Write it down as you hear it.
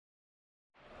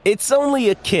It's only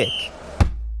a kick,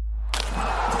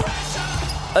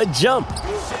 a jump,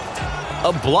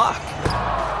 a block.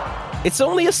 It's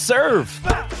only a serve.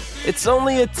 It's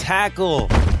only a tackle,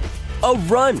 a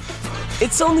run.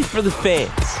 It's only for the fans.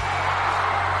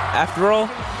 After all,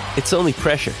 it's only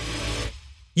pressure.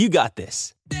 You got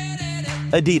this.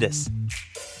 Adidas.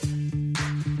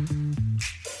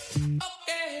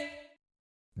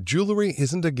 Jewelry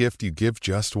isn't a gift you give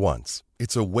just once.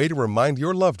 It's a way to remind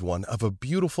your loved one of a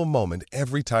beautiful moment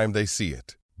every time they see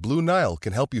it. Blue Nile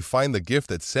can help you find the gift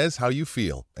that says how you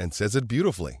feel and says it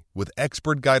beautifully, with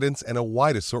expert guidance and a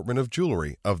wide assortment of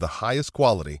jewelry of the highest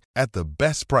quality at the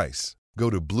best price. Go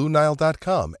to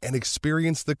BlueNile.com and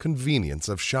experience the convenience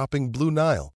of shopping Blue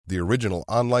Nile, the original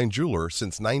online jeweler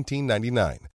since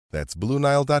 1999. That's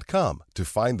BlueNile.com to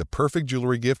find the perfect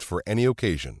jewelry gift for any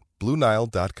occasion.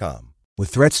 BlueNile.com. With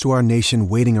threats to our nation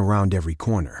waiting around every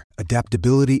corner,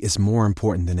 adaptability is more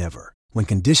important than ever. When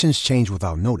conditions change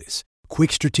without notice,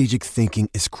 quick strategic thinking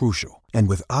is crucial. And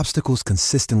with obstacles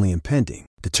consistently impending,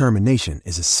 determination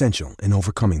is essential in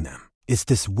overcoming them. It's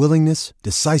this willingness,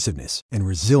 decisiveness, and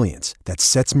resilience that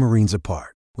sets Marines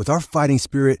apart. With our fighting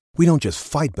spirit, we don't just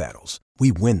fight battles,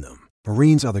 we win them.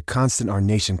 Marines are the constant our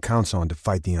nation counts on to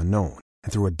fight the unknown.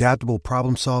 And through adaptable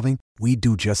problem solving, we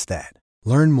do just that.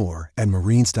 Learn more at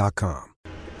Marines.com.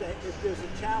 If there's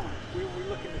a challenge, we're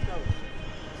looking to coach.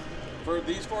 For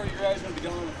these four, you guys are going to be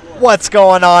going on the floor. What's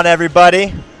going on,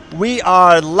 everybody? We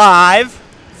are live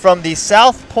from the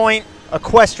South Point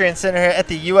Equestrian Center here at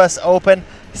the U.S. Open,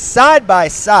 side by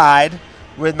side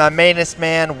with my mainest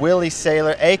man, Willie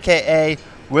Saylor, a.k.a.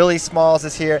 Willie Smalls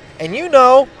is here. And you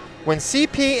know, when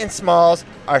CP and Smalls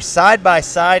are side by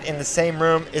side in the same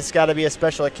room, it's got to be a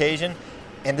special occasion.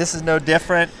 And this is no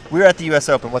different. We're at the U.S.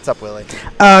 Open. What's up, Willie?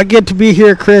 Good to be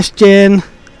here, Christian.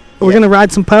 We're going to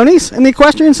ride some ponies in the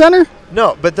Equestrian Center?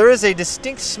 No, but there is a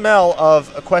distinct smell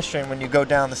of equestrian when you go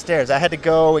down the stairs. I had to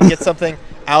go and get something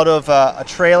out of a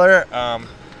trailer. A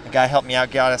guy helped me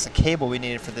out, got us a cable we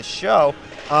needed for this show.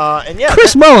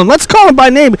 Chris Mullen. Let's call him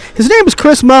by name. His name is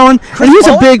Chris Mullen, and he's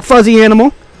a big, fuzzy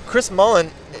animal. Chris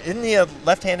Mullen, isn't he a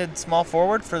left-handed small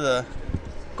forward for the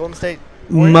Golden State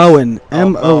Warriors? Moen,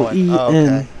 M-O-E-N. Oh,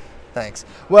 okay. Thanks.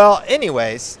 Well,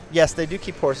 anyways, yes, they do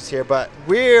keep horses here, but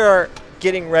we're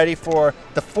getting ready for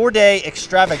the 4-day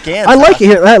extravaganza. I like it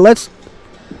here. Let's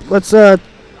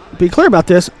be clear about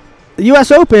this. The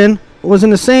U.S. Open was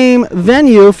in the same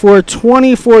venue for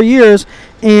 24 years,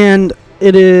 and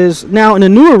it is now in a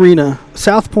new arena,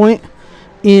 South Point,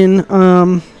 in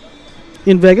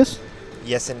Vegas.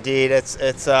 Yes, indeed.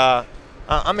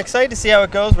 I'm excited to see how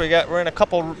it goes. We're in a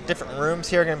couple different rooms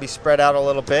here, going to be spread out a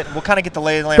little bit. We'll kind of get the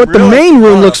lay of the land. But the main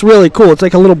room looks really cool. It's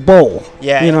like a little bowl.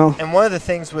 Yeah, you know. And one of the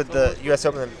things with the U.S.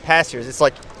 Open in the past years, it's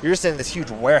like you're just in this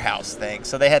huge warehouse thing.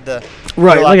 So they had to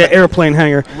like an airplane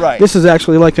hangar. Right. This is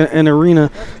actually like an arena,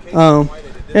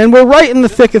 and we're right in the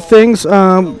thick of things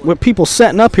with people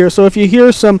setting up here. So if you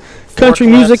hear some country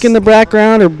music in the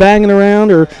background or banging around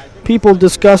or people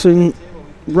discussing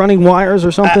running wires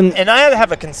or something. And I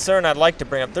have a concern I'd like to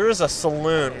bring up. There is a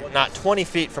saloon not 20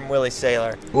 feet from Willie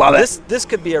Saylor. Love it. This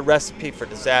could be a recipe for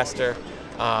disaster.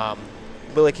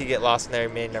 Willie could get lost in there.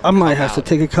 He may never I might have to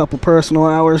take a couple personal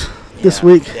hours this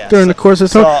week during the course of the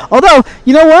summer. Although,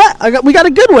 you know what? We got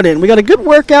a good one in. We got a good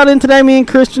workout in today. Me and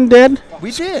Christian did.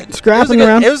 We did. Scrapping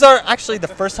around. It was actually the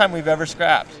first time we've ever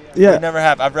scrapped. Yeah. We never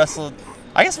have. I've wrestled.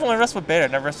 I guess I've only wrestled with Beta.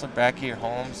 I've never wrestled Bracky or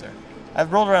Holmes.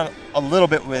 I've rolled around a little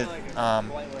bit with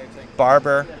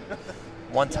Barber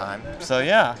one time. So,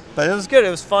 yeah. But it was good. It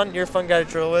was fun. You're a fun guy to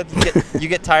drill with. You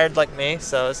get tired like me,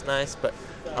 so it's nice. But,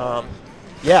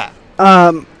 yeah.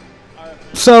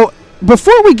 So,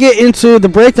 before we get into the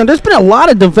breakdown, there's been a lot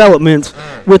of developments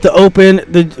with the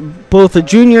Open, both the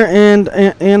junior and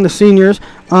the seniors.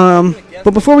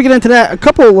 But before we get into that, a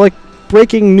couple,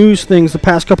 breaking news things the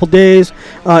past couple days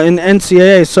in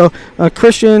NCAA. So,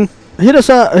 Christian, lead us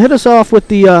off with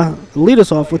the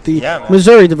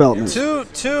Missouri developments.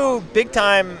 Two big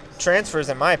time transfers,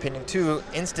 in my opinion. Two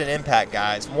instant impact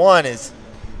guys. One is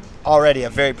already a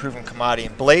very proven commodity,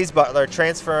 and Blaze Butler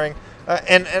transferring.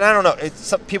 And I don't know.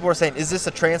 Some people were saying, is this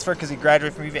a transfer because he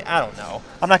graduated from UVA? I don't know.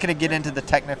 I'm not going to get into the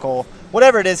technical.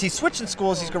 Whatever it is, he's switching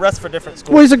schools. He's going to wrestle for different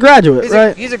schools. Well, he's a graduate,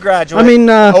 right? He's a graduate. I mean,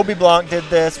 Obi Blanc did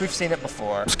this. We've seen it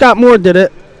before. Scott Moore did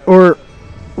it. Or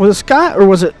was it Scott or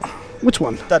was it – which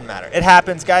one? Doesn't matter. It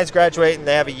happens. Guys graduate and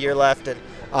they have a year left. And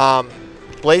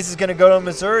Blaze is going to go to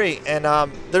Missouri. And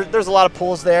there's a lot of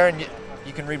pools there. And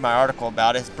you can read my article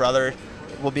about it. His brother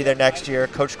will be there next year.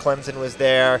 Coach Clemson was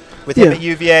there with him at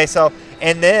UVA. So,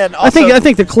 and then also I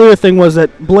think the clear thing was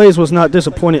that Blaze was not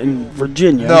disappointed in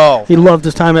Virginia. No. He loved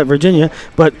his time at Virginia,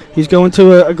 but he's going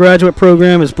to a graduate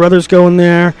program. His brother's going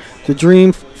there. The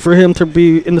dream for him to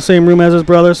be in the same room as his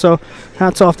brother. So,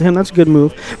 hats off to him. That's a good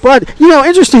move. But,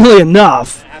 interestingly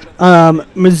enough,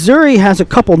 Missouri has a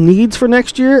couple needs for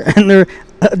next year, and they're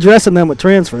addressing them with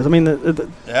transfers. I mean, there's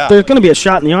going to be a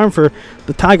shot in the arm for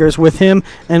the Tigers with him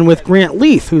and with Grant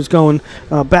Leith, who's going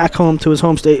back home to his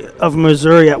home state of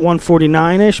Missouri at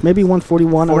 149-ish, maybe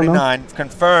 141. 49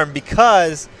 confirmed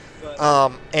because,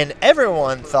 and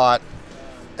everyone thought,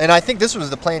 and I think this was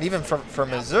the plan even for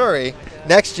Missouri,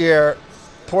 next year,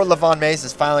 poor Levon Mays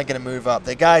is finally going to move up.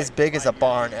 The guy's big as a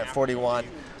barn at 41.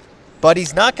 But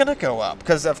he's not going to go up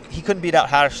because he couldn't beat out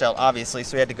Hattershell, obviously,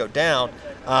 so he had to go down.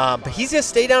 But he's going to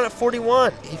stay down at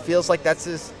 41. He feels like that's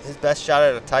his best shot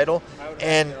at a title.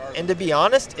 And to be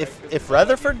honest, if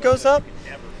Rutherford goes up,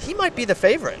 he might be the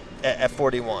favorite at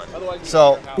 41.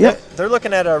 So they're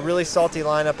looking at a really salty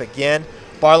lineup again.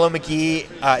 Barlow McGee,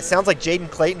 it sounds like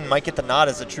Jaden Clayton might get the nod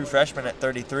as a true freshman at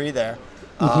 33 there.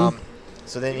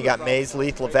 So then you got Mays,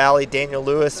 Leith, LaValle, Daniel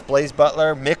Lewis, Blaze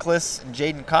Butler, Miklas, and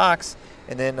Jaden Cox.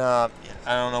 And then I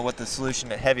don't know what the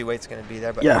solution at heavyweight's going to be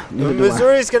there. But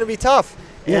Missouri's going to be tough.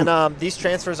 Yeah. And these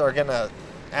transfers are going to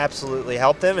absolutely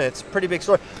help them. And it's a pretty big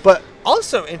story. But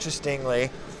also,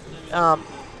 interestingly,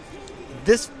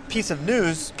 this piece of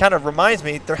news kind of reminds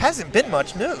me there hasn't been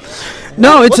much news.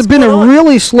 No, it's been a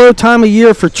really slow time of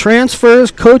year for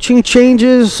transfers, coaching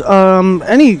changes,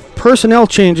 any personnel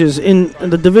changes in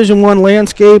the Division I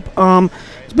landscape.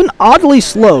 It's been oddly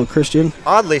slow, Christian.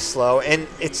 Oddly slow. And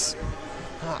it's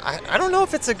I don't know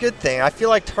if it's a good thing. I feel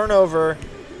like turnover,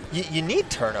 you need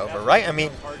turnover, right? I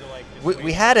mean,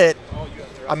 we had it.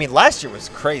 I mean, last year was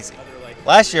crazy.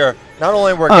 Last year, not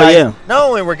only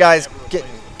were guys getting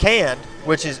canned,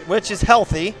 which is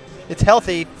healthy. It's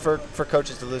healthy for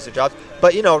coaches to lose their jobs.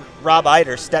 But Rob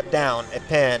Eider stepped down at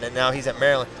Penn, and now he's at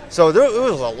Maryland. So it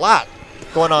was a lot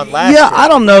going on last year. Yeah, I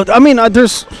don't know. I mean,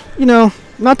 there's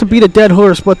not to beat a dead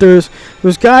horse, but there's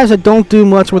guys that don't do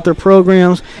much with their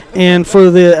programs, and for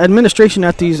the administration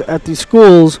at these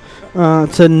schools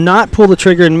to not pull the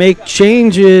trigger and make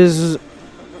changes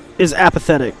is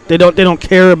apathetic. They don't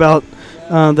care about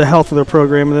the health of their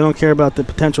program, and they don't care about the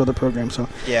potential of the program. So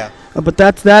yeah, but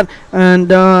that's that. And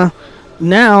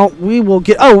now we will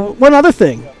get one other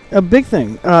thing, a big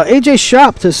thing. AJ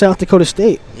Shop to South Dakota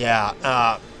State.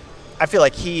 Yeah. I feel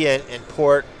like he and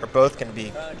Port are both going to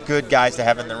be good guys to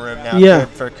have in the room now. Yeah. Good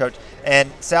for a coach. And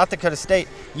South Dakota State,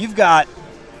 you've got,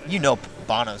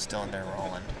 Bono's still in there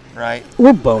rolling, right?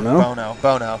 Or Bono.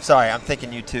 Bono. Sorry, I'm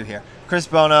thinking you two here. Chris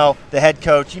Bono, the head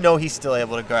coach, he's still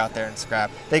able to go out there and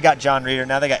scrap. They got John Reeder.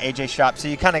 Now they got AJ Shop. So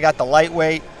you kind of got the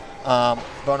lightweight.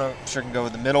 Bono sure can go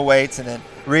with the middleweights. And then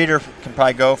Reeder can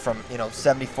probably go from,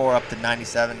 74 up to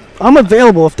 97. I'm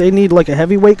available if they need, like, a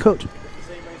heavyweight coach.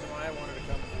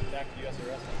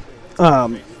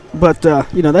 But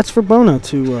that's for Bono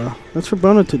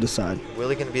to decide.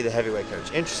 Willie going to be the heavyweight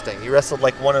coach. Interesting. You wrestled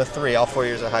like 103 all 4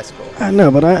 years of high school. I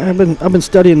know, but I've been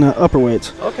studying the upper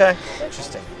weights. Okay,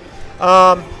 interesting.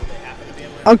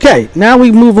 Okay, now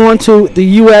we move on to the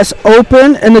U.S.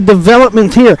 Open and the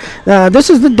development here.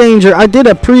 This is the danger. I did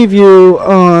a preview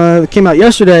that came out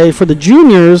yesterday for the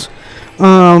juniors,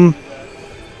 and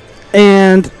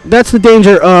that's the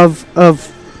danger of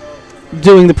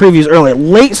doing the previews earlier.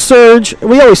 Late surge,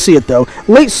 we always see it though.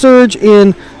 Late surge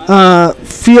in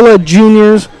FILA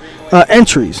juniors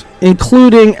entries,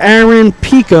 including Aaron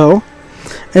Pico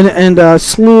and a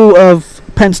slew of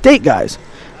Penn State guys.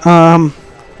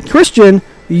 Christian,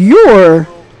 you're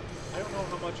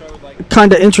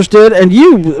kind of interested, and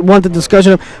you want the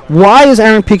discussion of why is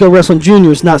Aaron Pico wrestling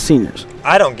juniors, not seniors?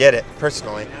 I don't get it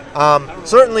personally.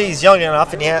 Certainly he's young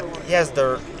enough, and he has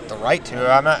the right to.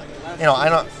 I'm not,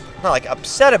 I'm not like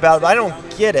upset about it, but I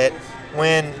don't get it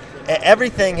when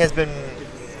everything has been,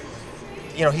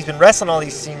 he's been wrestling all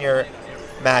these senior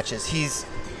matches. He's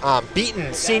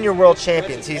beaten senior world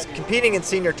champions. He's competing in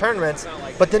senior tournaments,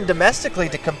 but then domestically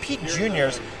to compete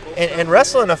juniors and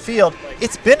wrestle in a field,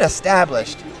 it's been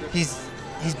established. He's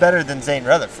better than Zane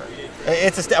Rutherford.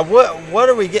 It's what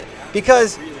do we get?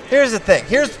 Because here's the thing.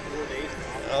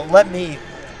 Let me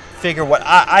figure what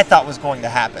I thought was going to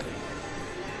happen.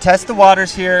 Test the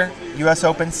waters here, U.S.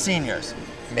 Open seniors.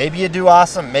 Maybe you do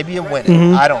awesome. Maybe you win it.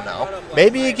 Mm-hmm. I don't know.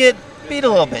 Maybe you get beat a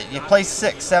little bit. You play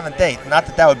 6th, 7th, 8th. Not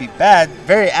that would be bad.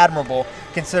 Very admirable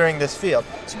considering this field.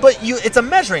 But it's a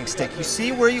measuring stick. You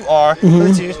see where you are for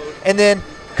the seniors. And then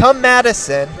come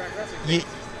Madison,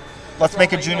 let's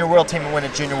make a junior world team and win a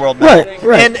junior world medal.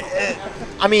 Right. And,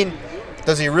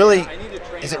 Does he really?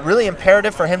 Is it really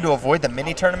imperative for him to avoid the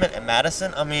mini tournament at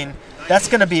Madison? I mean, that's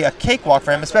going to be a cakewalk for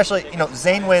him, especially,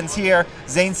 Zane wins here.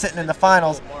 Zane's sitting in the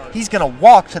finals. He's going to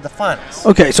walk to the finals.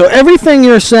 Okay, so everything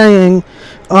you're saying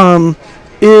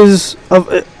is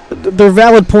they're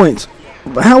valid points.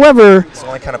 However, it's the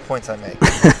only kind of points I make.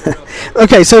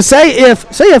 Okay, so say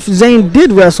if Zane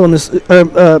did wrestle in this,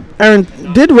 Aaron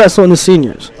did wrestle in the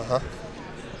seniors,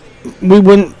 we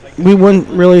wouldn't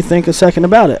really think a second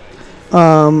about it.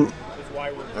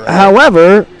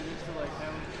 However,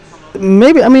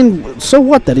 so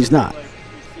what that he's not?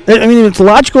 I mean, it's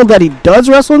logical that he does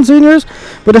wrestle in seniors,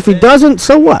 but if he doesn't,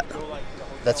 so what?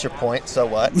 That's your point. So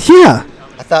what? Yeah.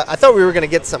 I thought we were going to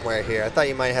get somewhere here. I thought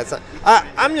you might have some.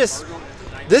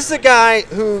 This is a guy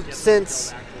who,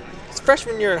 since his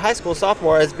freshman year in high school,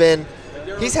 sophomore,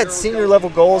 he's had senior level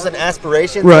goals and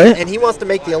aspirations, right? And he wants to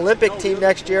make the Olympic team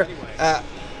next year.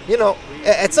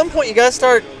 At some point you got to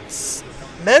start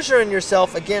measuring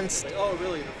yourself against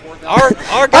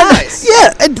our guys.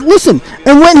 And listen,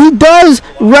 and when he does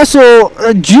wrestle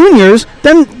juniors,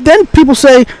 then people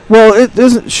say, well,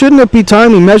 shouldn't it be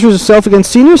time he measures himself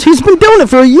against seniors? He's been doing it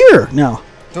for a year now.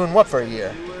 Doing what for a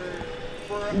year?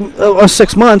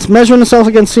 6 months, measuring himself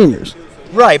against seniors.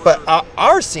 Right, but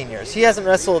our seniors, he hasn't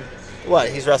wrestled. What?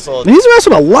 He's wrestled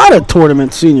a lot of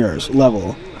tournament seniors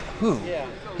level. Who?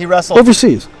 He wrestled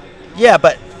overseas. Yeah,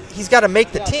 but he's got to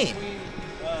make the team.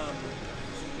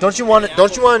 Don't you want to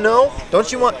know?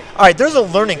 All right, there's a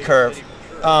learning curve,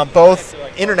 both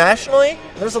internationally.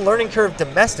 There's a learning curve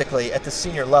domestically at the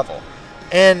senior level,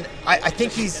 and I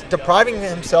think he's depriving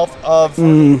himself of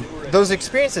those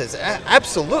experiences.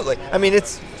 Absolutely. I mean,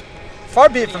 it's far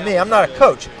be it from me. I'm not a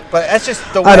coach, but that's just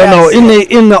the way I don't know.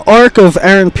 In the arc of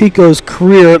Aaron Pico's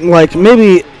career, like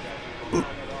maybe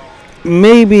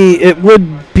it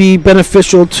would be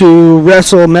beneficial to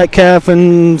wrestle Metcalf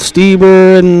and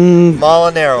Stieber and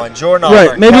Molinaro and Jordan Oliver.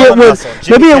 Right. Maybe it would.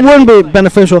 Maybe it wouldn't be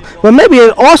beneficial, but maybe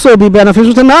it also be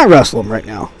beneficial to not wrestle him right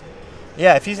now.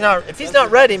 Yeah, if he's not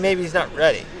ready, maybe he's not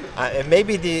ready. And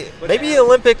maybe the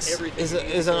Olympics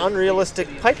is an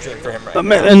unrealistic pipe dream for him right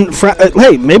now. And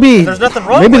hey, maybe there's nothing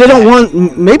wrong. Maybe with they that. don't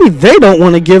want. Maybe they don't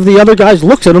want to give the other guys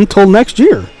looks at him till next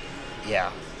year.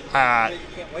 Yeah. I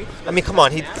mean, come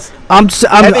on. I'm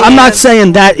not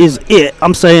saying that is it.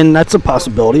 I'm saying that's a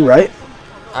possibility, right?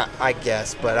 I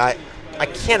guess, but I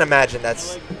can't imagine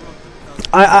that's.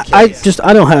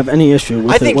 I don't have any issue with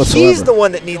it whatsoever. I think he's the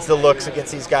one that needs the looks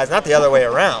against these guys, not the other way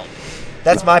around.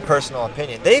 That's my personal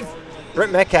opinion.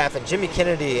 Brent Metcalf and Jimmy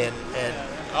Kennedy and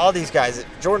all these guys,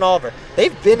 Jordan Oliver,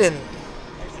 they've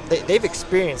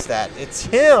experienced that. It's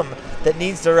him that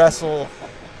needs to wrestle.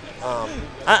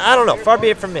 I don't know. Far be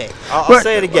it from me. I'll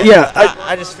say it again. Yeah,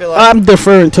 I just feel like I'm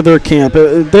deferring to their camp.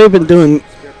 They've been doing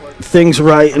things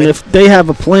right, and if they have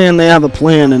a plan, they have a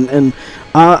plan, and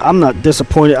I'm not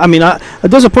disappointed. I mean, I'm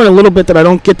disappointed a little bit that I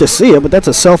don't get to see it, but that's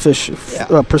a selfish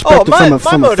perspective from a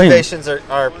fan. My motivations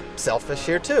are selfish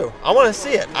here too. I want to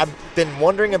see it. I've been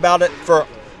wondering about it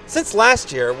since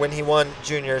last year when he won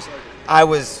juniors. I've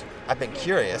been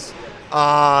curious,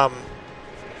 but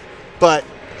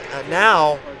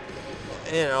now,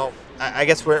 I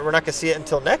guess we're not going to see it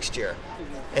until next year,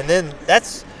 and then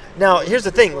now. Here's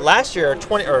the thing: last Olympics,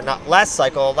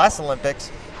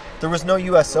 there was no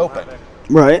U.S. Open.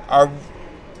 Right.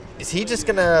 Is he just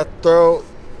going to throw,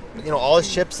 all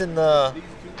his chips in the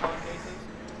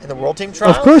World Team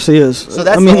trials? Of course he is. So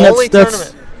that's the only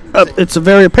tournament. It's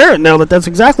very apparent now that that's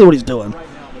exactly what he's doing.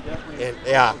 And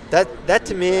yeah, that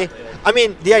to me, I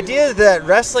mean, the idea that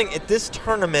wrestling at this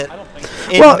tournament.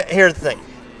 Here's the thing: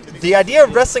 the idea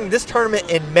of wrestling this tournament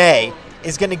in May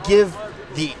is going to give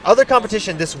the other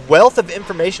competition this wealth of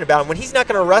information about him when he's not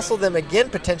going to wrestle them again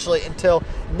potentially until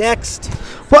next.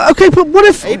 Well, okay, but what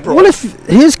if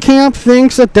his camp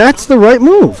thinks that that's the right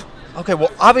move? Okay,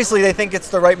 well, obviously they think it's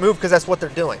the right move because that's what they're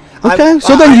doing. Okay,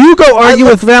 then you go argue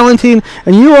with Valentin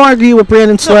and you argue with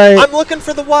Brandon Slay. No, I'm looking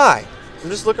for the why. I'm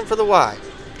just looking for the why.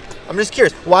 I'm just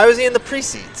curious. Why was he in the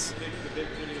pre-seeds?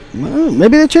 Well,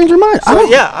 maybe they changed their mind.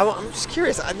 I'm just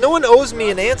curious. No one owes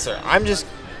me an answer.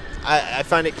 I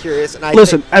find it curious. And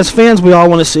listen, as fans, we all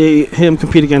want to see him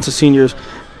compete against the seniors.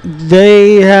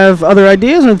 They have other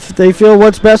ideas, and if they feel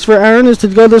what's best for Aaron is to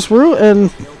go this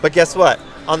route. But guess what?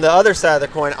 On the other side of the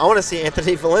coin, I want to see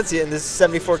Anthony Valencia in this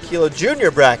 74-kilo junior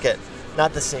bracket,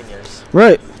 not the seniors.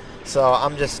 Right. So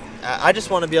I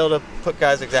just want to be able to put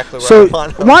guys exactly where I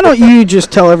want them. Why don't you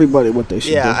just tell everybody what they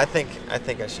should do? Yeah, I think I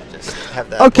should just have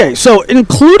that. Okay, so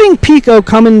including Pico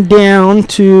coming down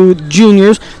to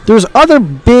juniors, there's other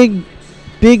big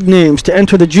names to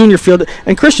enter the junior field.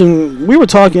 And Christian, we were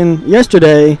talking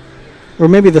yesterday, or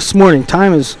maybe this morning.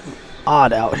 Time is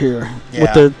odd out here Yeah.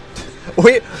 with the.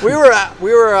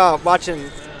 We were watching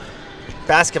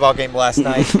basketball game last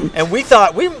night, and we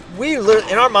thought we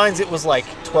in our minds it was like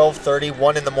 12:30,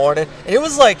 1 in the morning, and it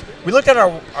was like we looked at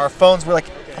our phones.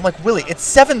 I'm like, Willie, it's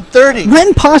 7:30.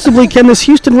 When possibly can this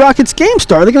Houston Rockets game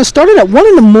start? Are they going to start it at 1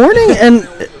 in the morning? And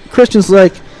Christian's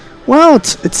like, well,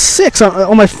 it's 6.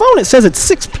 On my phone it says it's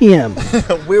 6 p.m.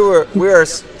 we were way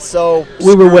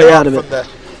screwed out of from it. the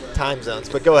time zones.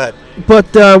 But go ahead.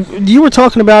 But you were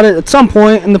talking about it at some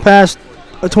point in the past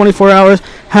 24 hours,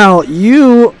 how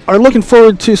you are looking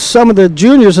forward to some of the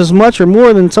juniors as much or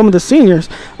more than some of the seniors.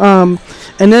 And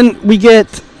then we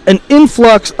get an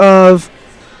influx of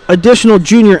additional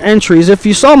junior entries. If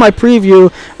you saw my preview,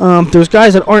 there's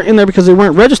guys that aren't in there because they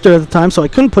weren't registered at the time, so I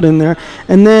couldn't put in there.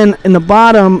 And then in the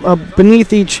bottom,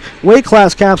 beneath each weight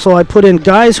class capsule, I put in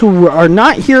guys who are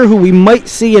not here who we might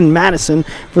see in Madison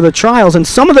for the trials. And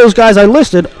some of those guys I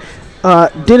listed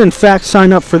did in fact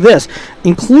sign up for this,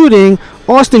 including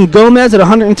Austin Gomez at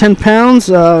 110 pounds,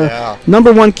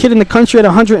 number 1 kid in the country at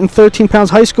 113 pounds,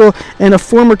 high school, and a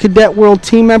former Cadet World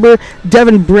team member.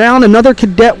 Devin Brown, another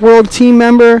Cadet World team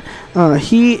member,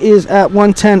 he is at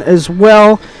 110 as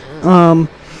well.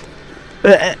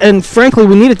 And frankly,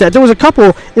 we needed that. There was a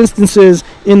couple instances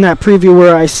in that preview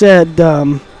where I said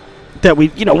that we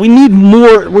need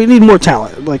more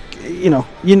talent. Like, you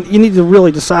need to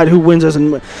really decide who wins us,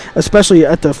 and especially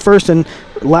at the first and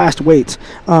last weights.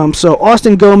 So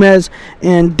Austin Gomez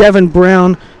and Devin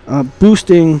Brown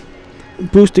boosting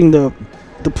the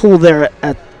pool there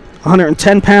at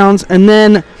 110 pounds, and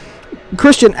then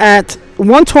Christian at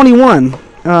 121.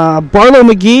 Barlow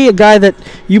McGee, a guy that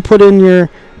you put in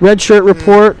your red shirt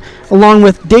report, along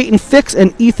with Dayton Fix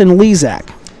and Ethan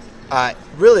Lezak.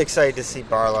 Really excited to see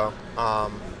Barlow.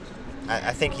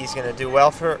 I think he's going to do well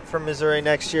for Missouri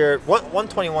next year.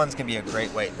 121 is going to be a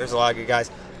great weight. There's a lot of good guys.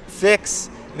 Fix,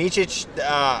 Micic,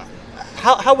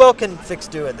 how well can Fix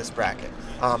do in this bracket?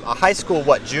 A high school,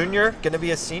 junior? Going to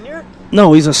be a senior?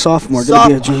 No, he's a sophomore. Going to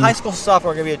be a junior. High school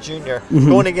sophomore, going to be a junior.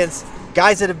 Going against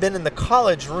guys that have been in the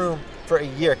college room for a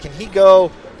year. Can he go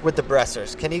with the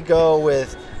Bressers? Can he go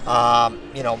with,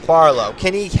 Barlow?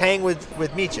 Can he hang with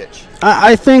Micic?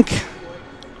 I think,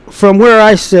 from where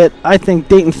I sit, I think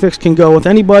Dayton Fix can go with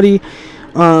anybody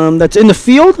that's in the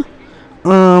field.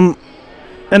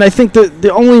 And I think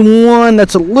the only one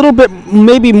that's a little bit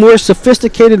maybe more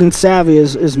sophisticated and savvy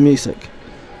is Micic.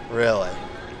 Really?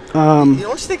 Don't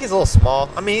you think he's a little small?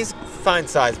 I mean, he's fine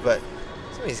size, but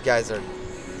some of these guys are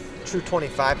true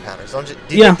 25-pounders. Don't you?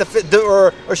 Do you think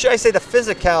or should I say the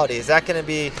physicality? Is that going to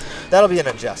be? That'll be an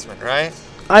adjustment, right?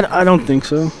 I don't think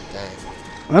so. Dang.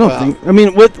 I don't think. I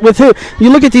mean, with who you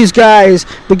look at these guys,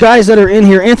 the guys that are in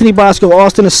here: Anthony Bosco,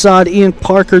 Austin Assad, Ian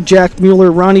Parker, Jack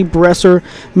Mueller, Ronnie Bresser,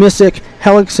 Micic,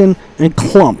 Hellickson, and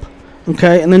Klump.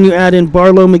 Okay, and then you add in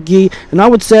Barlow, McGee, and I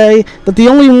would say that the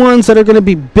only ones that are going to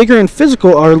be bigger and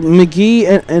physical are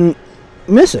McGee and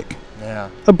Micic. Yeah.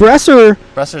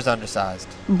 Bresser's undersized.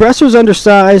 Bresser's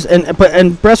undersized, and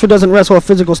Bresser doesn't wrestle a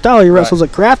physical style. He wrestles a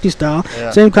crafty style,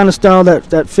 same kind of style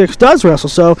that Fix does wrestle.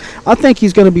 So I think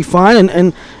he's going to be fine.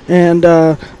 And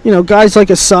guys like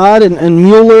Assad and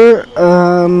Mueller,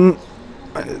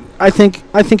 I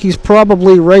think he's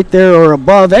probably right there or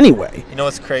above anyway. You know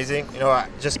what's crazy? It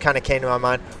just kind of came to my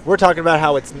mind. We're talking about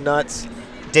how it's nuts.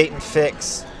 Dayton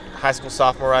Fix, high school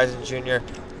sophomore, rising junior,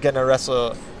 going to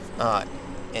wrestle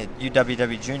at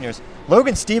UWW Juniors.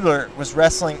 Logan Stiebler was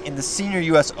wrestling in the Senior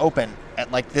U.S. Open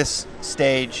at this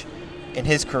stage in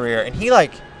his career, and he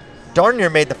darn near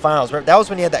made the finals. That was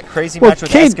when he had that crazy match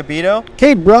with Escobedo.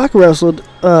 Cade Brock wrestled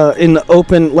in the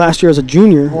Open last year as a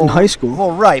junior in high school.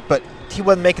 Well, right, but he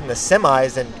wasn't making the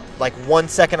semis and 1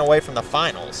 second away from the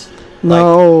finals.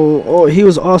 No, he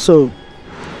was also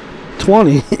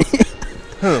 20.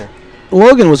 Who?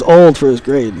 Logan was old for his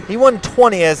grade. He won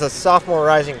 20 as a sophomore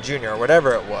rising junior or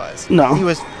whatever it was. No. He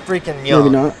was freaking young.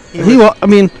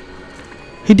 Maybe not.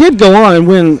 He did go on and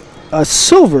win a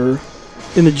silver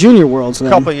in the junior worlds. A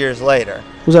couple years later.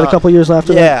 Was that a couple years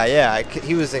after that? Yeah.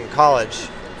 He was in college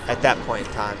at that point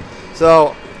in time.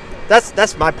 So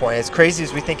that's my point. As crazy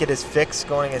as we think it is Fix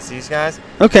going against these guys.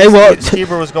 Okay, well.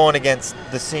 Stieber was going against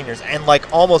the seniors and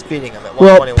almost beating them at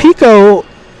 121. Pico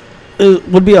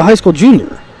would be a high school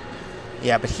junior.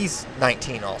 Yeah, but he's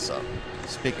 19 also.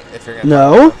 If you're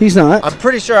no, he's not. I'm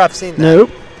pretty sure I've seen that.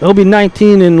 Nope. He'll be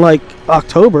 19 in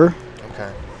October.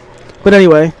 Okay. But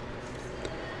anyway.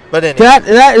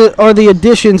 That are the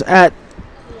additions at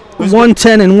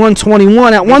 110 and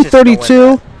 121. At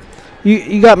 132,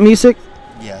 you got Micic.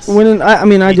 Yes. Winning.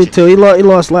 I did too. He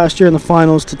lost last year in the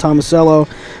finals to Tomasello.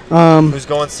 Who's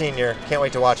going senior? Can't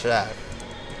wait to watch that.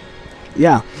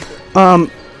 Yeah.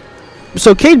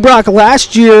 So Cade Brock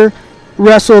last year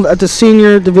wrestled at the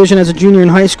senior division as a junior in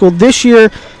high school. This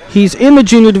year, he's in the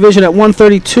junior division at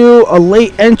 132, a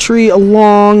late entry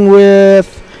along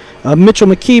with Mitchell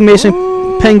McKee, Mason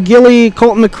Pengilly,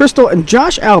 Colton McChrystal, and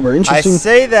Josh Albert. Interesting. I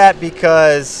say that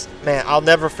because, man, I'll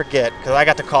never forget, because I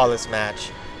got to call this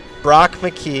match. Brock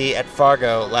McKee at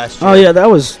Fargo last year. Oh, yeah, that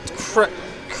was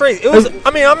crazy. It was.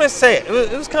 I mean, I'm going to say it.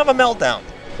 It was kind of a meltdown.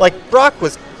 Like, Brock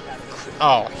was,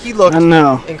 he looked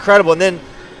incredible. And then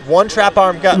one trap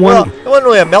arm got, it wasn't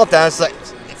really a meltdown. It's like,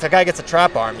 if a guy gets a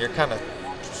trap arm, you're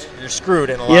screwed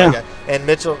in a lot of guys. And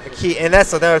Mitchell McKee, and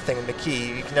that's another thing with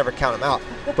McKee, you can never count him out.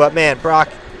 But, man, Brock,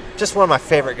 just one of my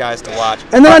favorite guys to watch.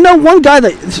 And then I know one guy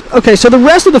that, okay, so the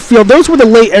rest of the field, those were the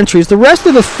late entries. The rest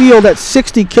of the field at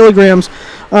 60 kilograms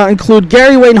include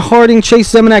Gary Wayne Harding,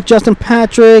 Chase Zemanek, Justin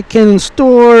Patrick, Kenan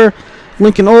Storr,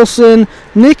 Lincoln Olson,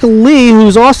 Nick Lee,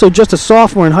 who's also just a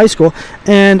sophomore in high school,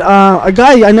 and a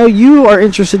guy I know you are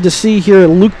interested to see here,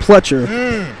 Luke Pletcher.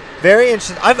 Very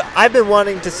interesting. I've been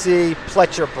wanting to see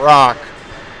Pletcher Brock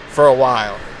for a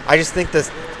while. I just think this,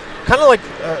 kind of like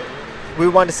we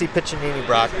wanted to see Piccinini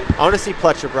Brock. I want to see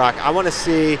Pletcher Brock. I want to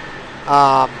see,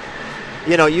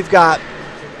 you've got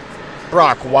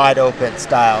Brock wide open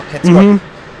style.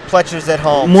 Pletcher's at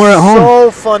home. More at home.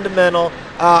 So fundamental.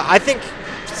 I think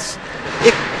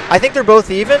they're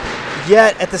both even,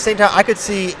 yet at the same time, I could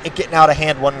see it getting out of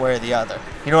hand one way or the other.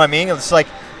 You know what I mean? It's like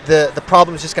the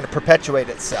problem is just going to perpetuate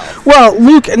itself. Well,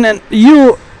 Luke, and then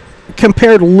you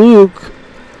compared Luke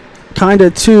kind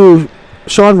of to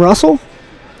Sean Russell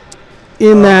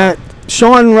in that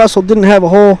Sean Russell didn't have a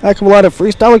whole heck of a lot of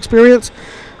freestyle experience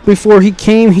before he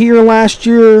came here last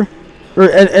year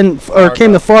or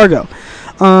came to Fargo.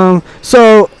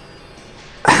 So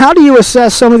how do you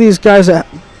assess some of these guys that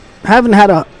haven't had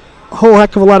a whole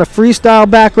heck of a lot of freestyle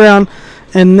background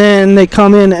and then they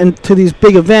come in and to these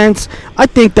big events? I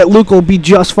think that Luke will be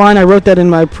just fine. I wrote that in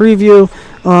my preview.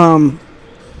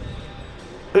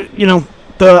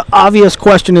 The obvious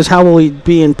question is how will he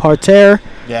be in parterre?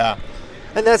 Yeah.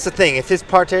 And that's the thing. If his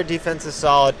parterre defense is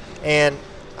solid, and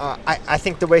I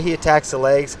think the way he attacks the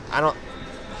legs,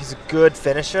 he's a good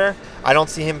finisher. I don't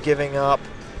see him giving up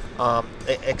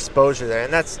exposure there,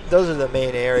 and those are the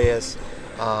main areas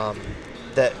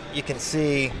that you can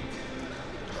see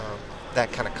that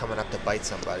kind of coming up to bite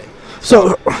somebody.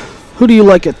 So who do you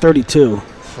like at 32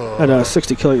 at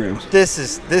 60 kilograms? This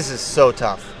is so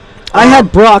tough. I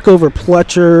had Brock over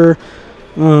Pletcher.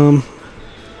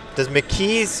 Does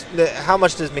how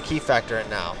much does McKee factor in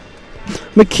now?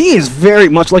 McKee is very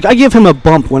much like, I give him a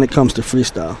bump when it comes to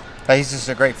freestyle. He's just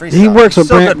a great freestyle. He works with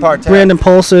Brandon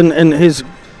Paulson, and he's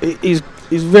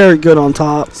very good on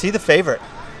top. Is he the favorite?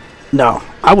 No,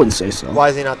 I wouldn't say so. Why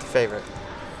is he not the favorite?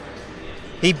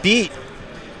 He beat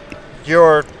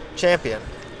your champion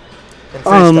in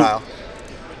freestyle.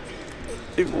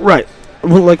 Right.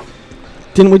 Well,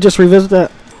 didn't we just revisit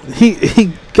that?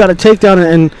 He got a takedown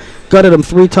and gutted him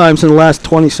 3 times in the last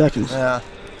 20 seconds. Yeah.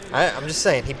 I'm just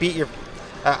saying, he beat your...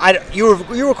 you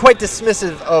were quite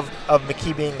dismissive of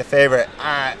McKee being the favorite.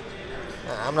 I'm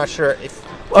not sure if...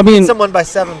 someone by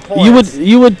 7 points...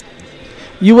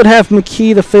 You would have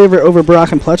McKee the favorite over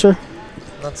Brock and Pletcher?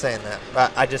 I'm not saying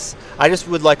that. I just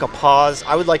would like a pause.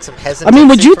 I would like some hesitancy.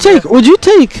 Would you take...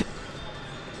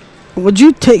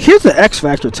 Here's the X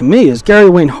factor to me is Gary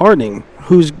Wayne Harding,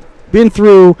 who's been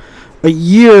through a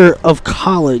year of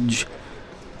college.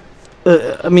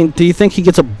 Do you think he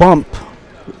gets a bump?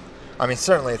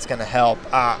 Certainly it's going to help.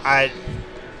 I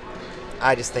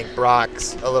just think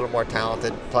Brock's a little more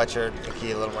talented. Pletcher,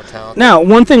 McKee a little more talented. Now,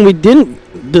 one thing we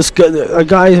didn't discuss, a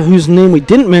guy whose name we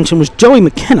didn't mention was Joey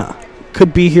McKenna.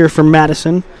 Could be here for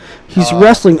Madison. He's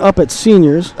wrestling up at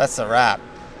seniors. That's a wrap.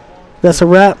 That's a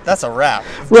wrap? That's a wrap.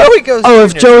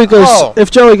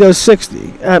 If Joey goes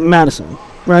 60 at Madison,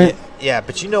 right? Yeah,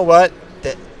 but you know what?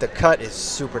 The cut is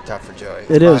super tough for Joey.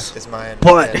 It is. My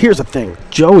but here's the thing.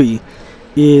 Joey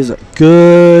is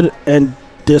good and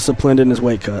disciplined in his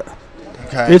weight cut.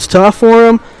 Okay. It's tough for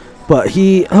him, but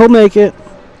he'll make it.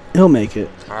 He'll make it.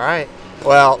 All right.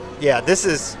 Well, yeah,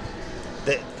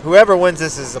 whoever wins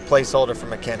this is a placeholder for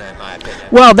McKenna, in my opinion.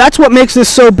 Well, that's what makes this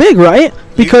so big, right?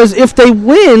 Because if they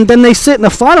win, then they sit in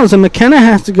the finals, and McKenna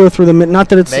has to go through the not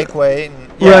that it's make weight.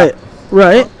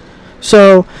 Right.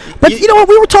 So, but you know what?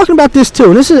 We were talking about this too,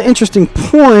 and this is an interesting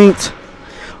point.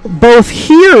 Both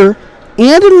here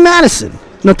and in Madison.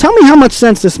 Now, tell me how much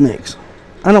sense this makes.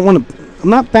 I'm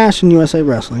not bashing USA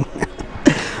Wrestling,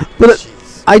 but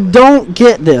I don't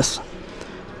get this.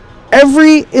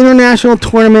 Every international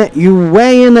tournament, you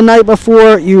weigh in the night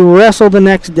before, you wrestle the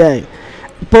next day.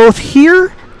 Both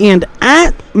here and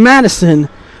at Madison,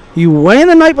 You weigh in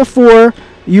the night before,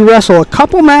 you wrestle a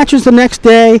couple matches the next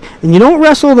day, and you don't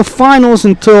wrestle the finals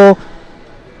until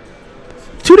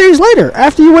 2 days later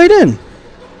after you weighed in.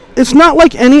 It's not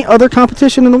like any other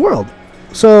competition in the world.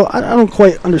 So I don't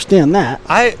quite understand that.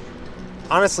 I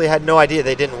honestly had no idea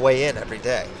they didn't weigh in every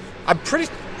day. I'm pretty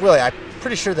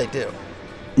sure they do.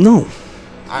 No.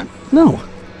 No.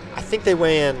 I think they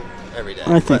weigh in every day.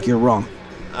 I think you're wrong.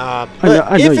 But I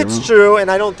know if you're it's wrong. true,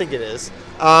 and I don't think it is,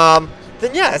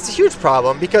 then yeah, it's a huge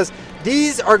problem because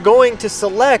these are going to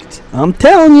select I'm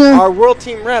telling you. our world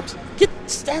team reps. You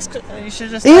should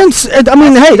just And I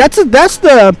mean, hey, that's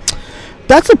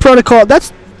the protocol.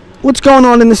 That's what's going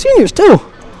on in the seniors too,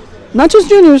 not just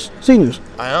juniors, seniors.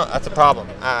 I know that's a problem.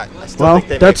 I still Well, think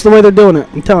they that's the way they're doing it.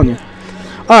 I'm telling you.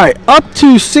 All right, up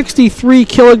to 63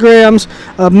 kilograms.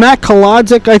 Matt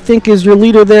Kolodzik, I think, is your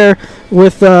leader there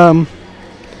with Sean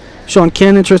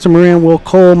Cannon, Tristan Moran, Will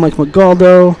Cole, Mike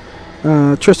Magaldo.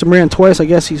 Tristan Moran twice. I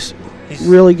guess he's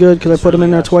really good because I put him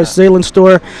in there twice. Zaylen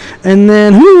Storr. And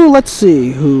then let's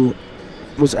see who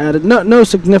was added. No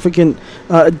significant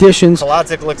additions.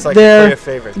 Kolodzik looks like there. a player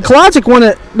favorite. Kolodzik won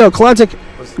it. No, Kolodzik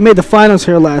made the finals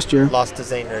here last year. Lost to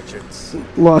Zane Richards.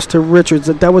 Lost to Richards.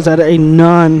 That was at a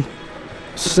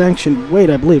non-sanctioned weight,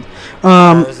 I believe.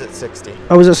 I was at 60.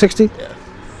 Oh, was it 60? Yeah.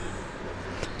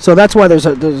 So that's why there's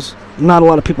not a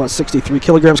lot of people at 63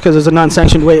 kilograms because there's a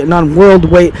non-sanctioned weight, a non-world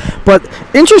weight. But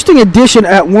interesting addition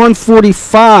at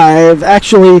 145.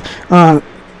 Actually,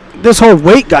 this whole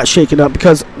weight got shaken up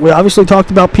because we obviously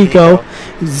talked about Pico.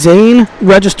 Zane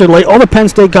registered late. All the Penn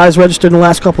State guys registered in the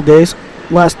last couple days,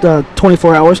 last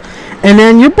 24 hours. And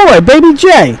then your boy, Baby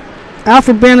J,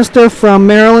 Alfred Bannister from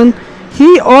Maryland,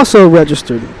 he also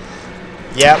registered.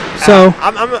 Yep. So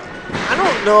I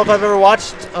don't know if I've ever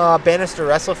watched Bannister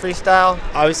wrestle freestyle.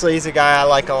 Obviously, he's a guy I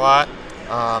like a lot.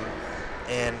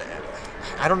 And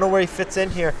I don't know where he fits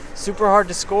in here. Super hard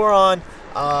to score on.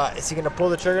 Is he going to pull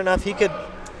the trigger enough? He could.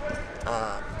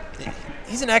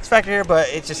 He's an X factor here, but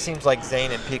it just seems like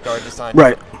Zane and Pico are just on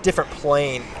a different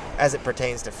plane as it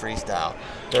pertains to freestyle.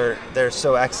 They're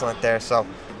so excellent there. So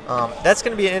that's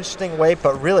going to be an interesting weight,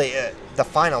 but really the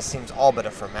final seems all but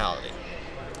a formality.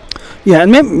 Yeah,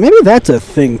 and maybe that's a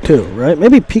thing too, right?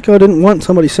 Maybe Pico didn't want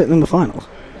somebody sitting in the finals.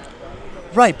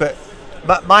 Right, but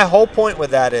my whole point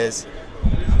with that is,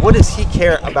 what does he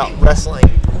care about wrestling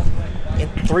in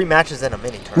 3 matches in a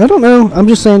mini tournament? I don't know. I'm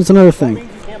just saying it's another thing.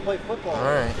 All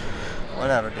right,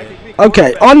 whatever, dude.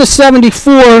 Okay, on to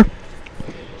 74,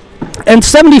 and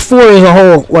 74 is a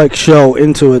whole show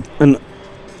into it and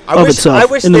I wish they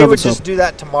would itself. just do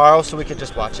that tomorrow so we could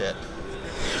just watch it.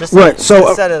 Just right,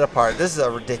 so set it apart. This is a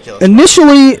ridiculous.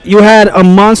 Initially, you had a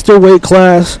monster weight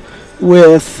class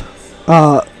with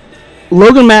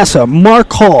Logan Massa,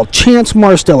 Mark Hall, Chance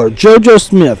Marsteller, JoJo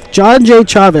Smith, John J.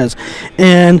 Chavez,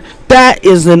 and that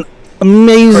is an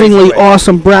amazingly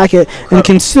awesome bracket. And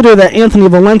consider that Anthony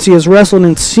Valencia is wrestling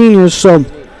in seniors,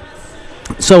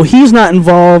 so he's not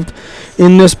involved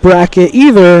in this bracket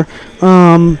either,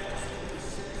 and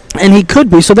he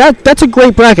could be. So that's a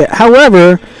great bracket.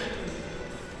 However,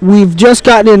 we've just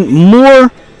gotten in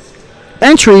more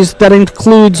entries that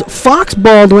includes Fox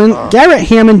Baldwin, Garrett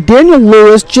Hammond, Daniel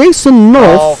Lewis, Jason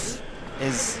North.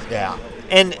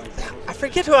 And I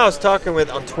forget who I was talking with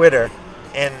on Twitter,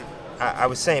 and I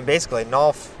was saying basically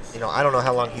Nolf, I don't know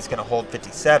how long he's going to hold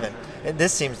 57, and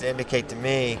this seems to indicate to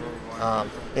me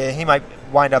he might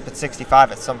wind up at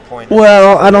 65 at some point.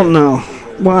 Well, I don't know.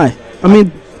 Why? I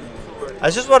mean,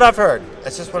 that's just what I've heard.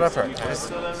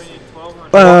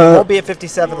 Won't be at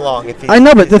 57 long. If I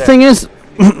know, but the thing is,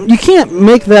 you can't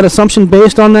make that assumption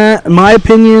based on that, in my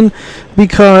opinion,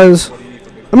 because,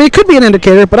 it could be an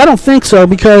indicator, but I don't think so,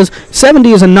 because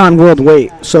 70 is a non-world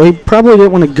weight, so he probably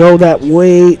didn't want to go that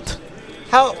weight.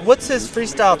 What's his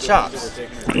freestyle chops?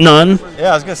 None.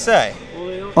 Yeah, I was going to say.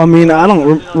 I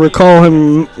don't recall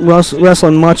him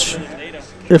wrestling much,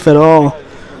 if at all,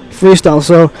 freestyle,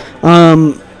 so,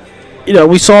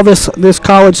 we saw this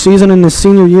college season in his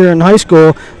senior year in high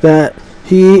school that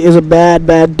he is a bad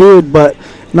dude, but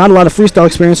not a lot of freestyle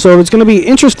experience. So it's going to be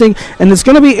interesting, and it's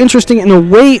going to be interesting in a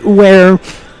weight where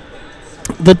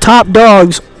the top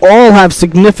dogs all have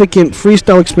significant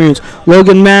freestyle experience.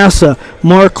 Logan Massa,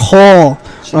 Mark Hall,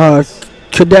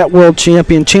 cadet world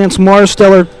champion. Chance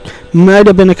Marsteller might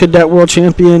have been a cadet world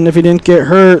champion if he didn't get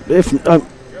hurt. If he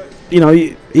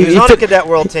was on a cadet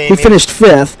world team. He finished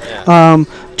 5th. Yeah.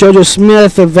 JoJo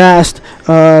Smith, a vast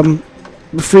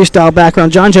freestyle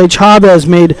background. John J. Chavez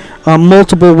made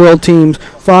multiple world teams.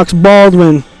 Fox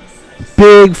Baldwin,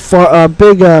 big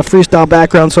freestyle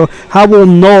background. So how will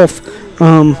Nolf,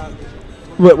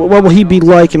 what will he be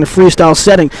like in a freestyle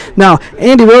setting? Now,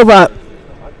 Andy Rovat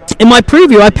In my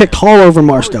preview, I picked Hall over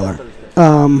Marsteller.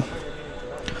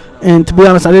 And to be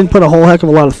honest, I didn't put a whole heck of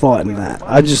a lot of thought into that.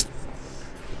 I just,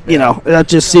 that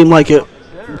just seemed like it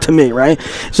to me, right?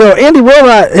 So Andy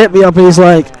Rovat hit me up and he's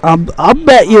like, I'll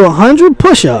bet you 100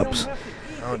 push-ups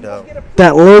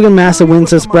that Logan Massa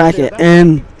wins this bracket.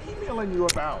 And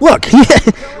look, he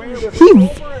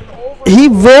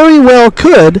very well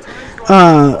could.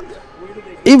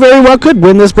 He very well could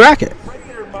win this bracket.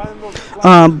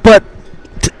 But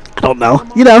I don't know,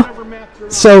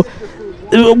 So,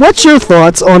 what's your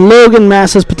thoughts on Logan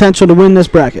Massa's potential to win this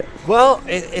bracket? Well,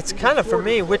 it's kind of for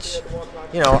me, which,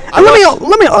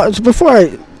 let me before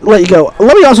I let you go,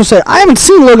 let me also say I haven't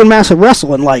seen Logan Massa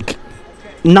wrestle in like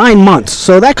 9 months,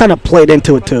 so that kind of played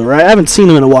into it too, right? I haven't seen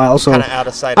him in a while, so kind of out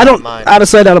of sight, out of mind. Out of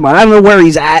sight, out of mind. I don't know where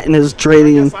he's at in his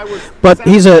training, but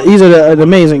he's an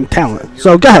amazing talent.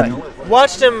 So go ahead.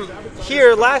 Watched him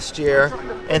here last year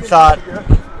and thought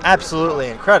absolutely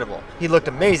incredible. He looked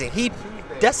amazing. He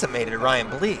decimated Ryan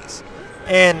Blease.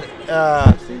 And,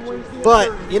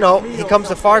 but, he comes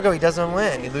to Fargo, he doesn't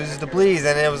win. He loses to Blease,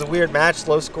 and it was a weird match,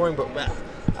 low scoring, but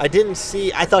I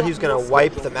thought he was going to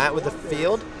wipe the mat with the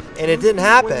field, and it didn't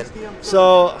happen.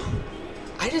 So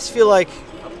I just feel like,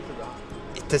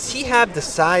 does he have the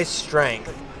size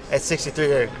strength at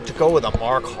 63 to go with a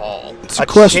Mark Hall? It's a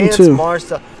question, Chance too.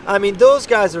 Marsteller. I mean, those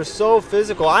guys are so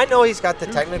physical. I know he's got the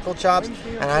technical chops,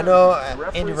 and I know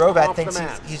Andy Rovat thinks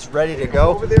he's ready to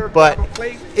go. But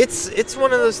it's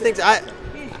one of those things. I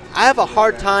have a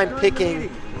hard time picking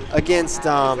against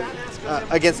Hall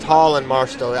and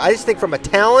Marsteller. I just think from a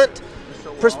talent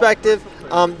perspective,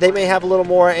 they may have a little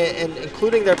more, and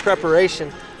including their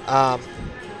preparation. I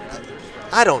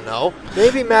don't know.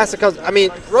 Maybe Massa comes. I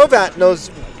mean, Rovat knows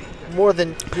more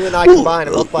than you and I combined.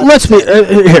 Let's be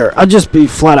here. I'll just be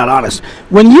flat out honest.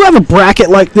 When you have a bracket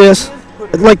like this,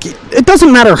 like it doesn't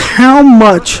matter how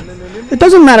much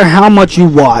you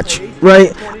watch,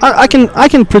 right? I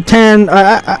can pretend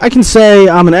I can say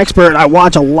I'm an expert and I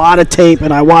watch a lot of tape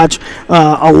and I watch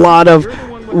a lot of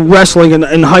wrestling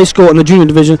in high school in the junior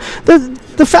division.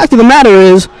 The fact of the matter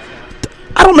is,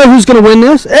 I don't know who's going to win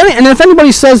this. And if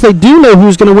anybody says they do know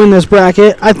who's going to win this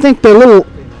bracket, I think they're a little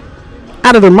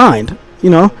out of their mind,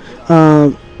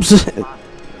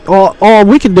 all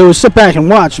we can do is sit back and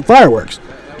watch the fireworks.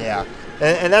 Yeah,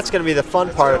 and that's going to be the fun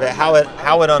part of it, how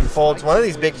it unfolds. One of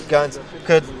these big guns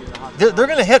they're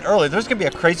going to hit early. There's going to be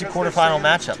a crazy quarterfinal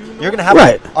matchup. You're going to have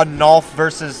a Nolf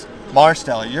versus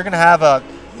Marsteller. You're going to have a,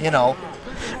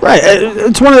 Right,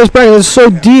 it's one of those brackets that's so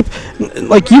deep,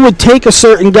 like you would take a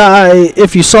certain guy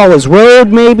if you saw his road,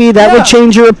 maybe that would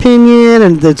change your opinion,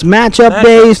 and it's matchup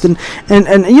based, and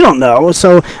you don't know.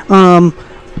 So,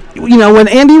 when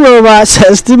Andy Rovat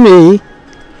says to me,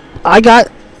 I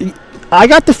got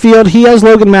the field, he has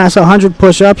Logan Massa 100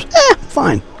 push-ups,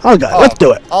 fine, let's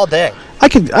do it all day.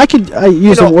 I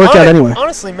use a workout anyway.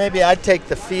 Honestly, maybe I'd take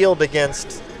the field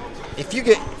against if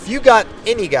you got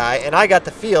any guy and I got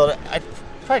the field. I'd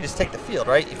probably just take the field,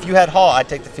 right? If you had Hall, I'd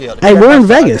take the field. Hey, we're in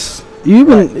Vegas. You've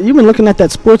been looking at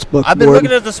that sports book. I've been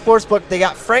looking at the sports book. They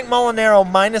got Frank Molinaro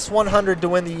minus 100 to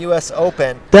win the U.S.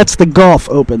 Open. That's the golf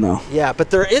Open, though. Yeah,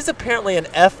 but there is apparently an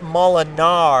F.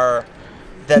 Molinar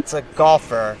that's a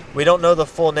golfer. We don't know the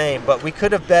full name, but we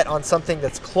could have bet on something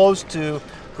that's close to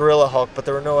Gorilla Hulk, but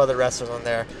there were no other wrestlers on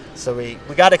there. So we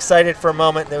got excited for a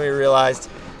moment, then we realized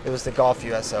it was the golf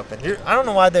U.S. Open. I don't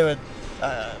know why they would.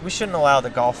 We shouldn't allow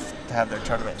the golf to have their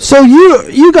tournament. So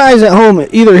you guys at home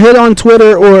either hit on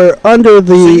Twitter or under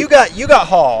the. So you got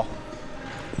Hall.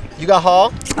 You got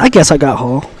Hall? I guess I got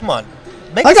Hall. Come on.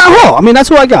 I got Hall. I mean, that's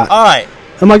who I got. All right.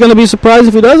 Am I going to be surprised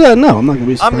if he does that? No, I'm not going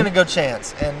to be surprised. I'm going to go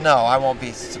Chance, and no, I won't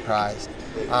be surprised.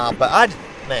 But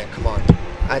come on.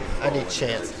 I need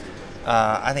Chance.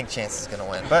 I think Chance is going to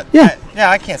win. But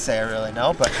I can't say I really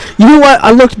know. But you know what? I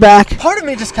looked back. Part of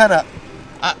me just kind of.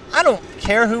 I don't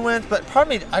care who wins, but part of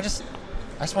me, I just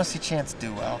want to see Chance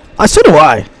do well. So do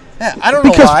I. Yeah, I don't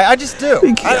know why. I just do.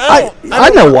 I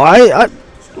know why.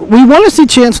 We want to see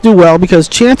Chance do well because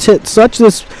Chance hit such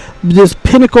this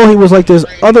pinnacle. He was like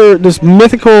this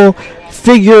mythical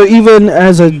figure even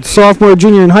as a sophomore,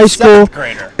 junior in high school. 7th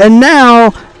grader. And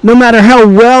now, no matter how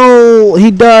well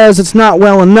he does, it's not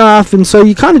well enough. And so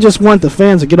you kind of just want the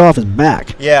fans to get off his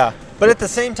back. Yeah, but at the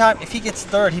same time, if he gets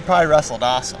third, he probably wrestled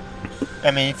awesome. I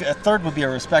mean, a third would be a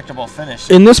respectable finish.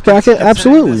 In this bracket,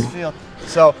 absolutely.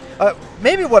 So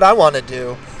maybe what I want to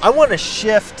do, I want to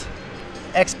shift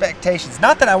expectations.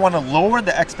 Not that I want to lower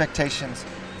the expectations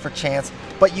for Chance,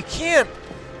 but you can't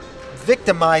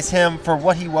victimize him for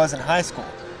what he was in high school.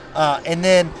 And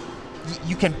then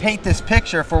you can paint this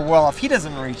picture for, well, if he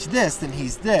doesn't reach this, then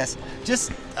he's this.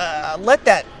 Just let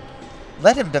that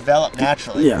let him develop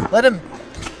naturally. Yeah. Let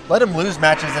him lose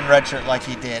matches in redshirt like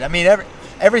he did. I mean,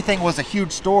 everything was a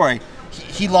huge story.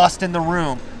 He lost in the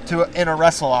room in a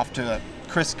wrestle off to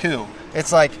Chris Koo.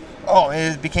 It's like,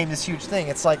 it became this huge thing.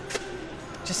 It's like,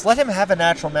 just let him have a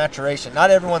natural maturation.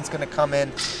 Not everyone's going to come in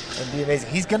and be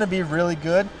amazing. He's going to be really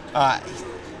good.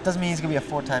 Doesn't mean he's going to be a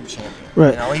 4-time champion.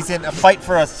 Right. You know, he's in a fight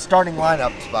for a starting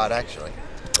lineup spot, actually.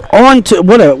 On to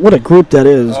what a group that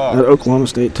is at Oklahoma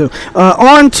State too.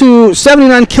 On to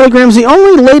 79 kilograms. The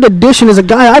only late addition is a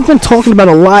guy I've been talking about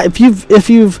a lot. If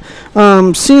you've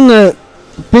seen the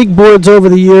big boards over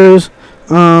the years,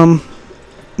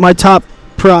 my top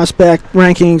prospect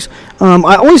rankings,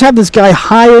 I always have this guy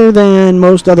higher than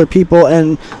most other people,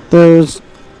 and there's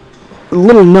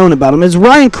little known about him. Is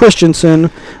Ryan Christensen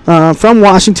from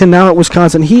Washington, now at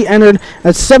Wisconsin. He entered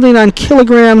at 79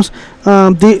 kilograms.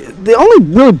 The only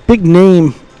really big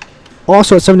name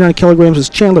also at 79 kilograms is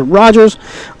Chandler Rogers,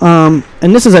 and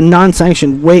this is a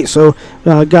non-sanctioned weight, so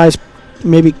guys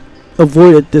maybe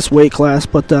avoided this weight class.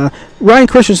 But Ryan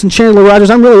Christensen, Chandler Rogers,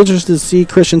 I'm really interested to see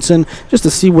Christensen just to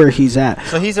see where he's at.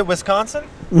 So he's at Wisconsin?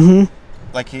 Mm-hmm.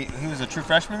 Like he was a true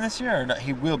freshman this year, or no,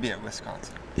 he will be at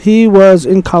Wisconsin? He was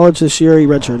in college this year. He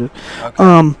redshirted.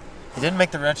 Okay. He didn't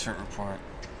make the redshirt report.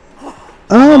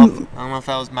 I don't know if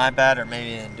that was my bad or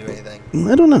maybe he didn't do anything.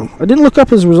 I don't know. I didn't look up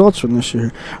his results from this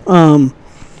year. On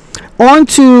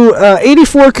to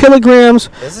 84 kilograms.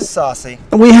 This is saucy.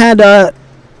 We had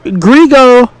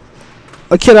Grigo,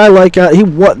 a kid I like. He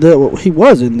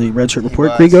was in the redshirt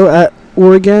report. Grigo at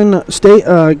Oregon State,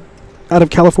 out of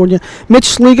California. Mitch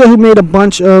Sliga, who made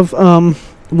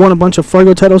won a bunch of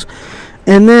Fargo titles.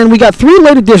 And then we got 3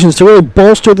 late additions to really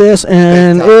bolster this,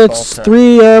 and it's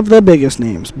 3 of the biggest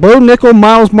names. Bo Nickel,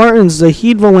 Miles Martin,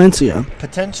 Zahid Valencia.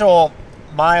 Potential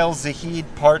Miles Zahid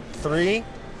Part 3.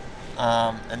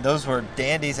 And those were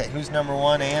dandies at Who's Number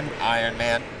 1 and Iron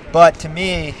Man. But to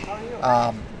me,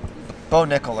 Bo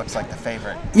Nickel looks like the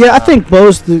favorite. Yeah, I think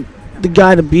Bo's the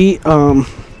guy to beat in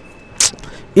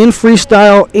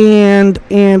freestyle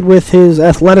and with his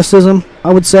athleticism,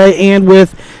 I would say, and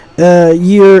with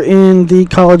year in the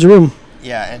college room.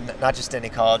 Yeah, and not just any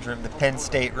college room, the Penn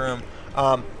State room.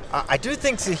 I do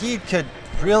think Zahid could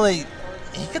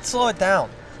slow it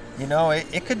down. You know,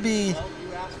 it could be,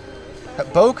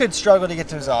 Bo could struggle to get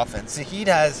to his offense. Zahid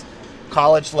has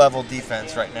college-level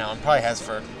defense right now, and probably has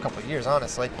for a couple of years,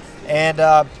 honestly. And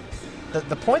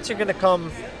the points are going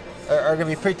to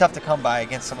be pretty tough to come by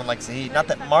against someone like Zahid. Not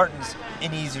that Martin's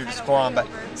any easier to score on, but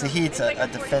Zahid's a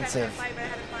defensive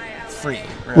freak,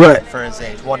 really, right, for his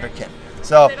age, wonder kid.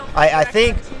 So I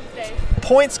think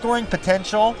point scoring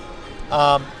potential,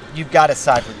 you've got to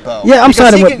side with Bo. Yeah, I'm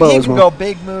siding with Bo as well. He can go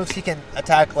big moves. He can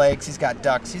attack legs. He's got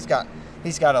ducks. He's got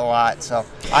a lot. So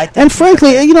I think. And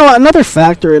frankly, another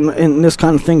factor in this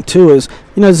kind of thing too is,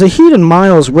 Zahid and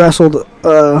Miles wrestled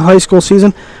high school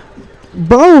season.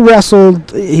 Bo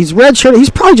wrestled. He's redshirted. He's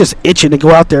probably just itching to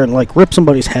go out there and rip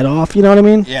somebody's head off. You know what I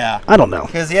mean? Yeah. I don't know.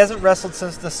 Because he hasn't wrestled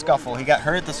since the scuffle. He got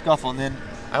hurt at the scuffle, and then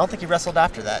I don't think he wrestled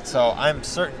after that. So I'm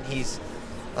certain he's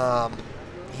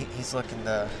looking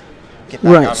to get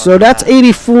back out. Right. So that's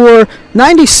 84,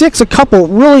 96. A couple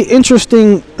really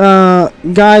interesting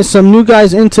guys. Some new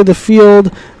guys into the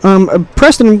field.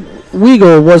 Preston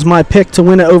Weigel was my pick to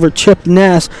win it over Chip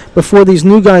Ness before these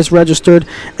new guys registered.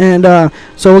 And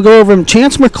so we'll go over them.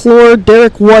 Chance McClure,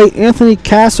 Derek White, Anthony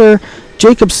Kasser,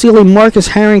 Jacob Seeley, Marcus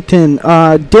Harrington.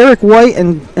 Derek White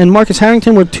and Marcus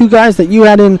Harrington were 2 guys that you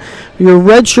had in your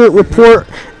redshirt report.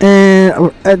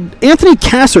 And Anthony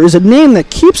Kasser is a name that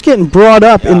keeps getting brought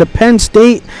up in the Penn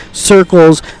State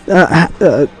circles.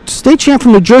 State champ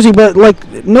from New Jersey, but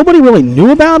nobody really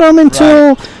knew about him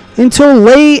until... Right. Until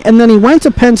late, and then he went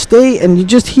to Penn State, and you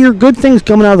just hear good things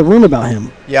coming out of the room about him.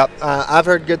 Yep, I've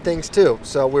heard good things too.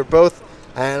 So we're both,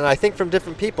 and I think from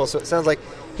different people. So it sounds like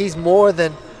he's more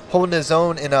than holding his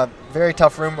own in a very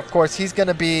tough room. Of course, he's going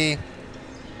to be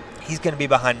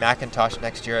behind McIntosh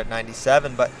next year at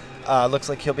 97, but looks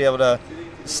like he'll be able to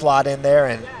slot in there.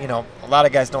 And a lot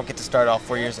of guys don't get to start all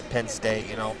 4 years at Penn State.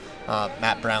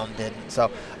 Matt Brown didn't.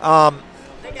 So,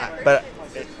 but.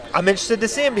 I'm interested to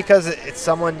see him because it's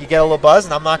someone you get a little buzz,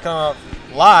 and I'm not going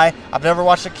to lie, I've never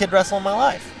watched a kid wrestle in my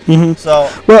life. Mm-hmm. So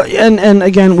well, and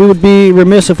again, we would be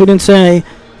remiss if we didn't say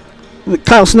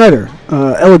Kyle Snyder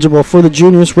eligible for the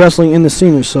juniors wrestling in the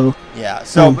seniors. So yeah,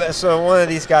 so one of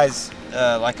these guys,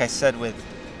 like I said, with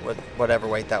whatever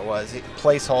weight that was,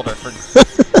 placeholder for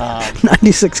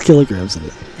 96 kilograms in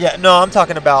it. Yeah, no, I'm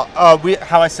talking about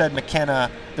how I said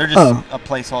McKenna. They're just a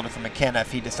placeholder for McKenna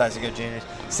if he decides to go juniors.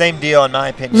 Same deal, in my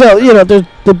opinion. So,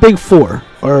 the big 4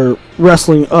 are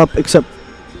wrestling up except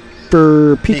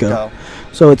for Pico.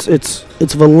 So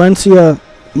it's Valencia,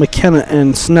 McKenna,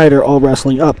 and Snyder all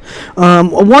wrestling up.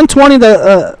 120,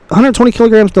 120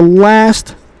 kilograms, the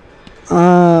last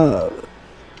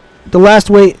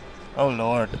weight. Oh,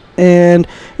 Lord. And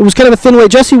it was kind of a thin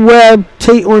weight. Jesse Webb,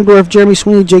 Tate Orndorff, Jeremy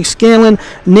Sweeney, Jake Scanlon,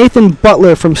 Nathan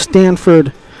Butler from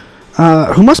Stanford,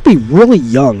 who must be really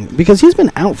young because he's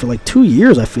been out for like 2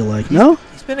 years, I feel like. No?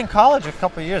 He's been in college a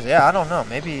couple of years. Yeah, I don't know.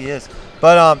 Maybe he is.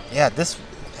 But,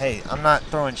 hey, I'm not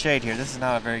throwing shade here. This is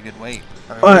not a very good weight.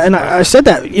 I said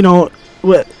that,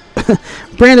 what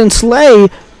Brandon Slay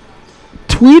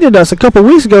tweeted us a couple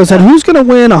weeks ago, said who's going to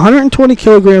win 120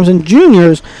 kilograms in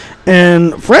juniors,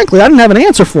 and frankly, I didn't have an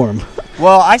answer for him.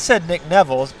 Well, I said Nick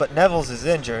Nevels, but Nevels is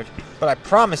injured, but I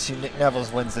promise you Nick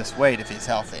Nevels wins this weight if he's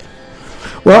healthy.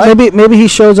 Well, right? maybe he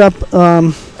shows up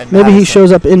he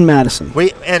shows up in Madison.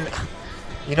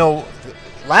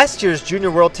 Last year's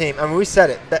junior world team, I mean, we said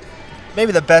it,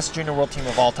 maybe the best junior world team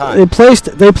of all time. They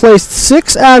placed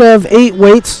 6 out of 8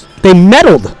 weights. They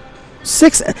medaled.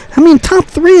 Top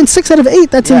 3 and 6 out of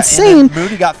 8. That's insane. And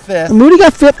Moody got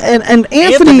 5th. And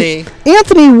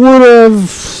Anthony would have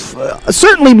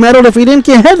certainly medaled if he didn't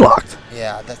get headlocked.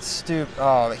 Yeah, that's stupid.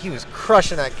 Oh, he was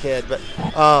crushing that kid. But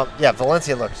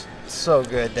Valencia looks so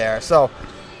good there. So,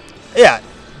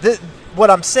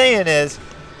 what I'm saying is,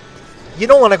 you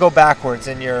don't want to go backwards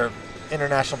in your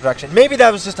international production. Maybe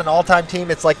that was just an all-time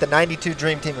team. It's like the '92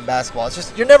 Dream Team in basketball. It's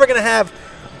just you're never going to have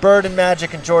Bird and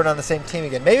Magic and Jordan on the same team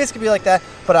again. Maybe it's going to be like that,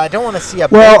 but I don't want to see a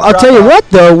Well, I'll tell you what,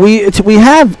 though. We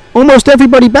have almost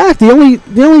everybody back. The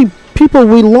only people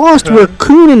we lost were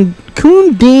Kuhn,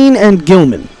 Dean, and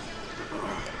Gilman.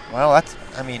 Well,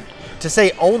 to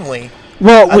say only,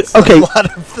 that's a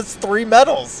lot of, that's 3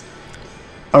 medals.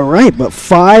 All right, but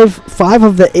five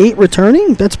of the 8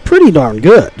 returning? That's pretty darn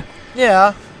good.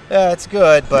 Yeah, it's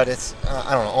good, but it's,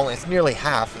 I don't know, it's nearly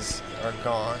half are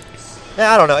gone.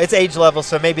 Yeah, I don't know. It's age level,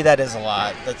 so maybe that is a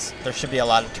lot. There should be a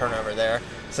lot of turnover there,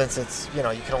 since it's you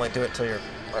can only do it till you're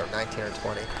 19 or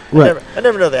 20. Right. I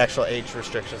never know the actual age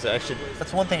restrictions.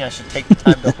 That's one thing I should take the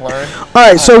time to learn. All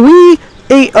right, so we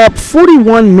ate up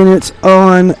 41 minutes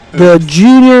on the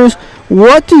juniors.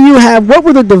 What do you have? What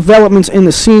were the developments in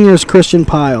the seniors, Christian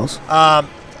Piles? A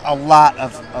lot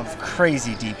of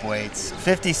crazy deep weights.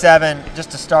 57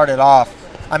 just to start it off.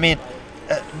 I mean.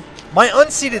 My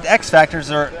unseeded X Factors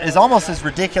is almost as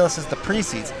ridiculous as the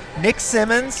pre-seeds. Nick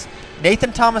Simmons,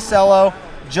 Nathan Tomasello,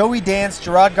 Joey Dance,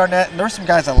 Gerard Garnett, and there were some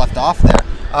guys I left off there.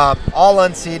 All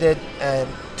unseeded. And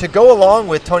to go along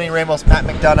with Tony Ramos, Matt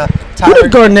McDonough, Tyler. Who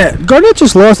did Garnett? Garnett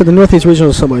just lost at the Northeast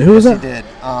Regional somebody. Who was that? He did.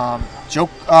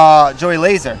 Joey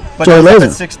Laser. But Joey Laser.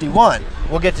 At 61.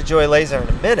 We'll get to Joey Laser in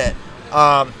a minute.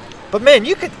 But, man,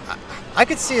 I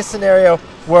could see a scenario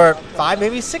where 5,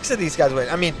 maybe 6 of these guys win.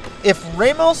 I mean, if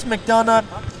Ramos, McDonough,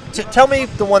 tell me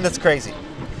the one that's crazy.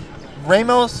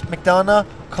 Ramos, McDonough,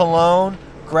 Colon,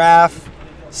 Graf,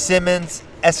 Simmons,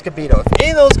 Escobedo. If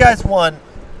any of those guys won,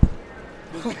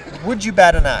 would you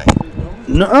bat an eye?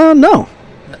 No.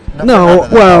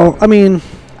 Well, I mean.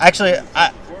 Actually,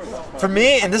 for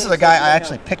me, and this is a guy I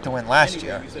actually picked to win last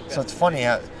year, so it's funny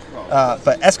how.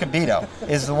 But Escobedo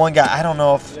is the one guy I don't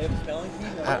know if.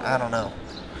 I don't know.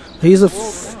 He's a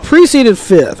preceded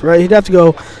 5th, right? He'd have to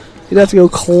go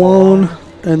Colon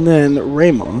and then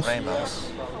Ramos.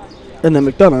 And then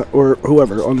McDonough or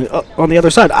whoever on the other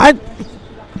side. I'm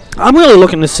really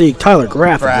looking to see Tyler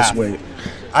Graf at this weight.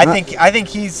 I think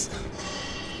he's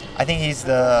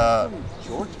the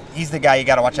guy you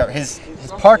got to watch out. His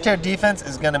parterre defense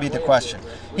is going to be the question.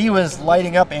 He was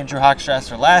lighting up Andrew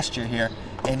Hochstrasser last year here,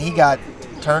 and he got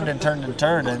turned, and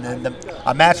then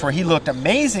a match where he looked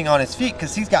amazing on his feet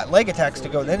because he's got leg attacks to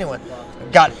go with anyone,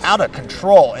 got out of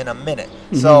control in a minute.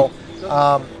 Mm-hmm. So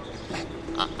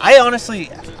I honestly,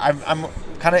 I'm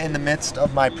kind of in the midst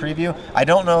of my preview. I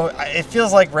don't know. It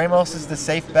feels like Ramos is the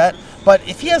safe bet, but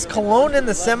if he has Colon in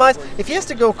the semis, if he has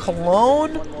to go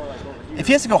Hochstrasser,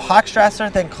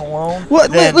 then Colon. Well,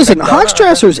 then listen, McDonough.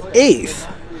 Hochstrasser's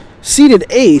 8th, seeded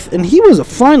 8th, and he was a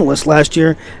finalist last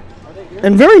year.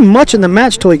 And very much in the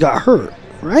match till he got hurt,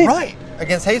 right? Right,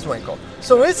 against Hayeswinkle.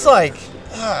 So it's like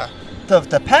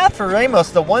the path for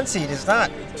Ramos, the 1 seed, is not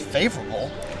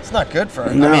favorable. It's not good for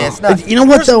him. No. I mean, it's not. You know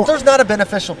what, though? There's not a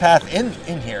beneficial path in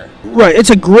here. Right, it's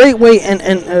a great way,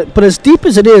 but as deep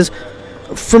as it is,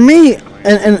 for me,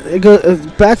 and it goes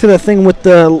back to the thing with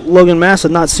the Logan Massa,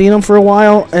 not seeing him for a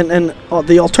while, and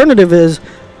the alternative is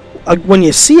when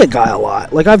you see a guy a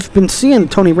lot. Like, I've been seeing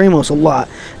Tony Ramos a lot,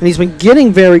 and he's been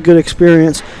getting very good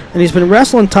experience, and he's been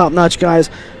wrestling top-notch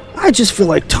guys. I just feel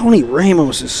like Tony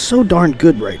Ramos is so darn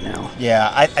good right now.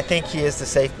 Yeah, I think he is the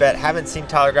safe bet. Haven't seen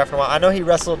Tyler Graf in a while. I know he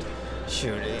wrestled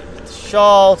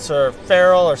Schultz or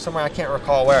Farrell or somewhere, I can't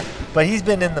recall where, but he's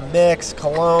been in the mix.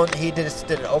 Cologne, he just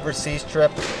did an overseas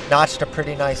trip, notched a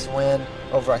pretty nice win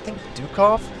over, I think,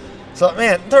 Dukov. So,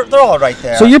 man, they're all right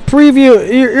there. So your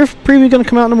preview going to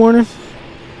come out in the morning?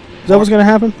 Is that what's going to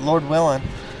happen? Lord willing.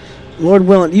 Lord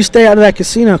willing. You stay out of that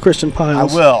casino, Christian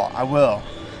Piles. I will.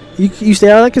 You stay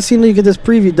out of that casino, you get this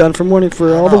preview done for morning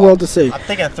for all the world to see. I'm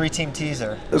thinking a 3-team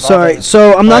teaser. Sorry,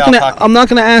 so I'm not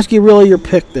gonna ask you really your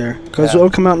pick there because it'll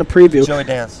come out in the preview. Joey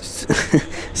Dance.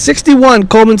 61,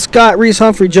 Coleman Scott, Reese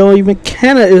Humphrey, Joey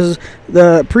McKenna is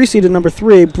the preceded number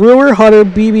 3. Brewer, Hutter,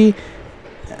 Beebe,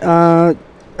 Alan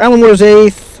Moore's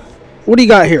 8th. What do you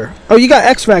got here? Oh, you got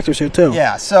X Factors here too.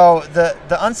 Yeah. So the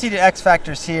unseeded X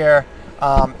Factors here: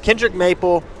 Kendrick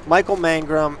Maple, Michael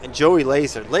Mangrum, and Joey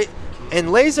Laser.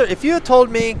 And Laser, if you had told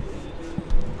me,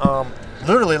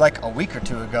 literally like a week or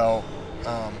two ago,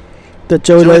 that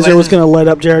Joey Laser was going to light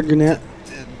up Jared Gurnett,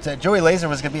 that Joey Laser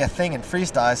was going to be a thing in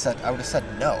freestyle, I would have said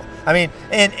no. I mean,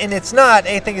 and it's not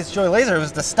anything against Joey Laser. It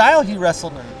was the style he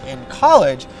wrestled in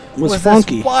college was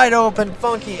funky, this wide open,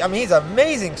 funky. I mean, he's an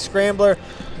amazing scrambler,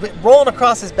 rolling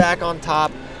across his back on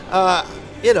top.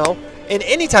 And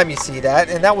anytime you see that,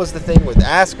 and that was the thing with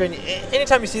Askren,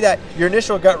 anytime you see that, your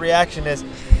initial gut reaction is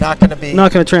not going to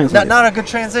translate. Not a good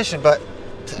transition, but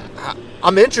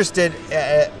I'm interested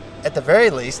at the very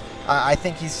least. I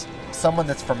think he's someone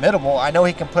that's formidable. I know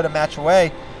he can put a match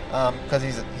away because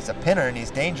he's a pinner and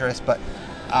he's dangerous. But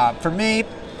for me,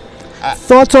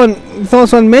 thoughts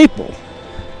on Maple.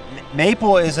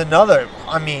 Maple is another.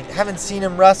 I mean, haven't seen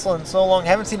him wrestle in so long.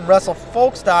 Haven't seen him wrestle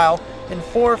folk style in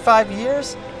 4 or 5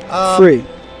 years.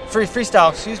 Freestyle,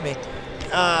 excuse me.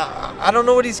 I don't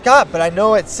know what he's got, but I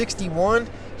know at 61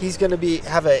 he's going to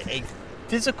have a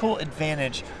physical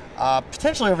advantage,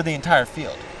 potentially over the entire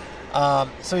field.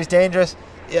 So he's dangerous,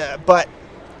 but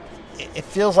it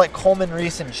feels like Coleman,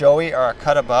 Reese, and Joey are a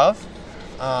cut above.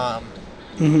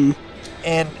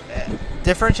 And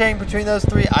differentiating between those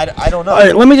three, I don't know. All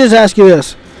right, let me just ask you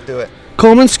this. Do it.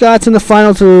 Coleman Scott's in the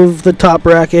finals of the top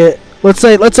bracket. Let's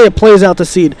say it plays out the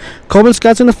seed. Coleman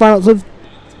Scott's in the finals of.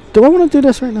 Do I want to do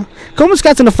this right now? Coleman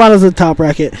Scott's in the finals of the top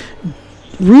bracket.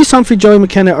 Reese Humphrey, Joey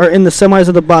McKenna are in the semis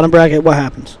of the bottom bracket. What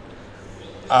happens?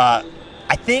 I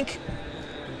think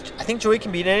Joey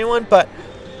can beat anyone, but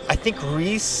I think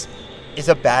Reese is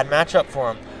a bad matchup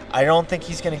for him. I don't think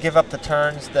he's going to give up the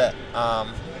turns that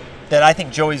I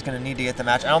think Joey's going to need to get the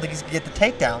match. I don't think he's going to get the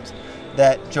takedowns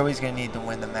that Joey's going to need to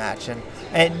win the match.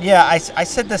 And yeah, I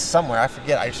said this somewhere. I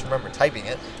forget. I just remember typing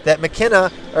it. That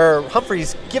McKenna or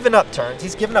Humphrey's given up turns.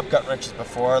 He's given up gut wrenches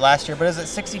before last year, but is it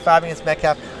 65 against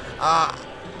Metcalf?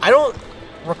 I don't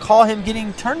recall him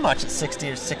getting turned much at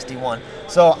 60 or 61.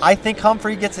 So I think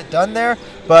Humphrey gets it done there,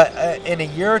 but in a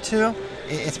year or two,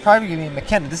 it's probably going to be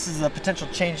McKenna. This is a potential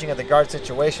changing of the guard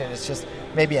situation. It's just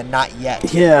maybe a not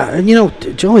yet. Yeah,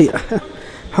 and Joey,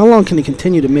 how long can he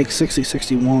continue to make 60,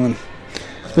 61?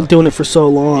 He's been doing it for so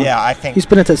long. Yeah, I think he's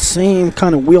been at the same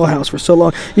kind of wheelhouse for so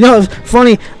long. You know, it's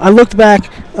funny. I looked back.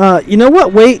 You know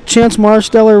what weight Chance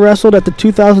Marsteller wrestled at the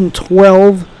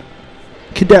 2012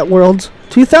 Cadet Worlds?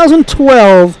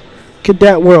 2012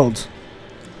 Cadet Worlds.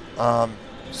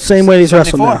 Same weight he's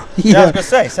wrestling now. Yeah, I was going to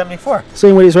say 74.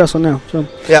 Same weight he's wrestling now. So.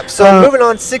 Yep. So moving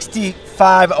on,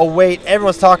 65 a weight.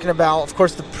 Everyone's talking about. Of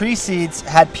course, the precedes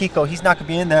had Pico. He's not going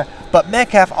to be in there. But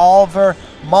Metcalf, Oliver,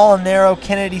 Molinaro,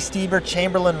 Kennedy, Stieber,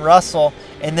 Chamberlain, Russell,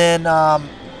 and then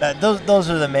those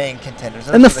are the main contenders.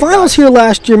 In the finals here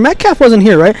last year, Metcalf wasn't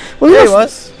here, right? Yeah, he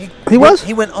was. He was?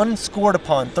 He went unscored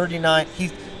upon 39.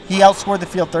 He outscored the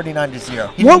field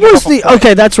 39-0. What was the...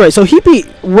 Okay, that's right. So he beat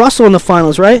Russell in the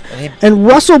finals, right? And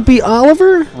Russell beat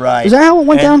Oliver? Right. Is that how it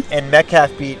went down? And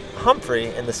Metcalf beat Humphrey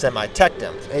in the semi-tech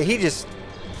him. He just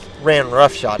ran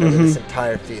roughshod over this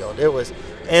entire field. It was...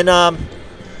 And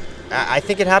I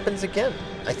think it happens again.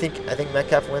 I think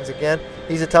Metcalf wins again.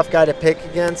 He's a tough guy to pick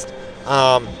against. You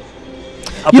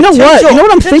know what? You know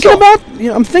what I'm thinking about?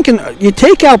 I'm thinking you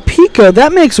take out Pico,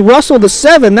 that makes Russell the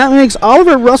 7. That makes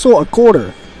Oliver Russell a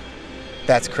quarter.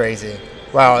 That's crazy.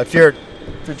 Wow, if you're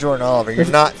Jordan Oliver, you're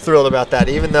not thrilled about that,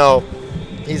 even though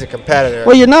he's a competitor.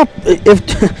 Well, you're not.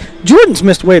 If Jordan's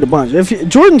missed weight a bunch. If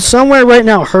Jordan's somewhere right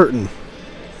now hurting.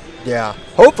 Yeah,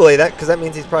 hopefully because that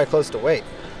means he's probably close to weight.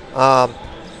 But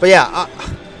yeah,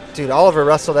 dude, Oliver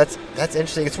Russell, that's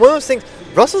interesting. It's one of those things.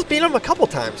 Russell's beat him a couple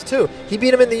times too. He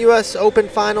beat him in the U.S. Open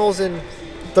Finals in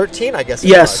 13, I guess.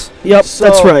 Yes. Yep. So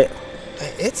that's right.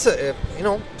 It's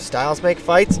styles make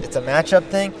fights. It's a matchup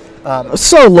thing.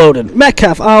 So loaded.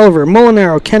 Metcalf, Oliver,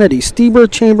 Molinaro, Kennedy,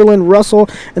 Stieber, Chamberlain, Russell,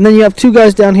 and then you have two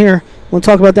guys down here. Want to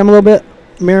talk about them a little bit?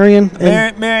 Marion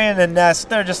and Ness.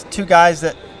 They're just two guys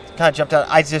that kind of jumped out.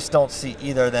 I just don't see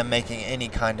either of them making any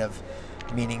kind of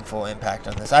meaningful impact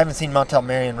on this. I haven't seen Montel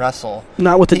Marion wrestle.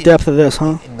 Not with the depth of this,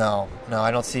 huh? No, I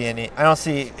don't see any. I don't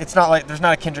see. It's not like there's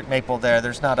not a Kendrick Maple there.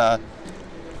 There's not a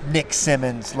Nick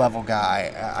Simmons level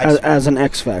guy. As an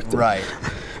X factor. Right.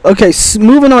 Okay,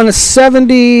 moving on to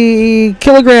 70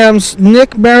 kilograms.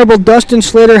 Nick Marable, Dustin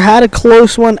Slater had a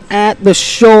close one at the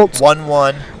Schultz.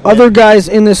 1-1. Other guys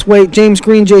in this weight: James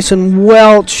Green, Jason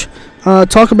Welch.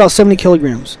 Talk about 70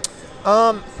 kilograms.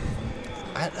 I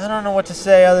don't know what to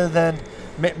say other than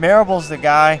Marable's the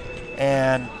guy,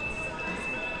 and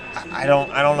I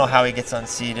don't know how he gets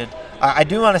unseated. I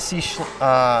do want to see Slater.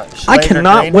 I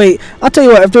cannot wait. I'll tell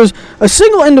you what. If there's a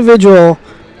single individual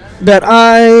that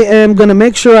I am going to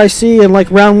make sure I see in like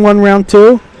round 1, round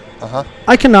 2,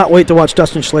 I cannot wait to watch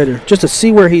Dustin Slater just to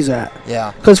see where he's at.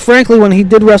 Yeah. Because frankly, when he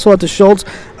did wrestle at the Schultz,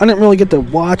 I didn't really get to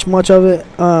watch much of it.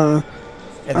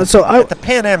 At the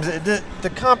Pan Ams, the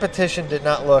competition did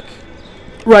not look.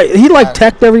 Right, he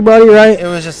teched everybody, right? It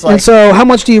was just like. And so, how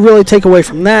much do you really take away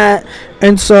from that?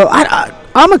 And so,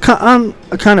 I'm a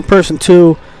kind of person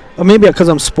too, or maybe because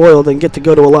I'm spoiled and get to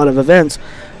go to a lot of events.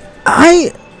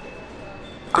 I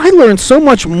learn so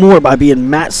much more by being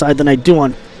Matt's side than I do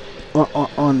on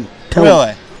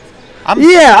television.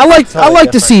 Really? I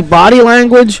like to see body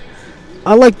language.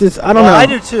 I like this. I don't know. I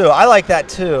do too. I like that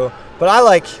too. But I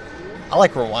like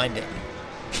rewinding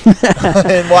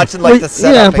and watching the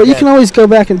setup. Yeah, but again. you can always go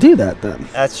back and do that then.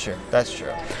 That's true.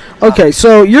 Okay,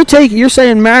 so you're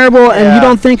saying Marable, and you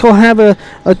don't think he'll have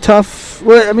a tough.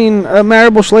 A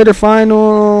Marable Slater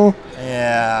final.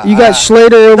 Yeah. You got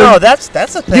Slater over. No, that's the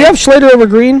thing. Do you have Slater over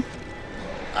Green?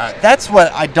 That's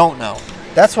what I don't know.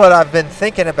 That's what I've been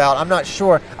thinking about. I'm not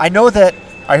sure. I know that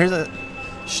I hear that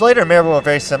Slater and Marable are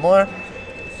very similar,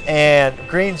 and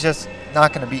Green's just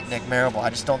not going to beat Nick Marable. I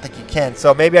just don't think he can.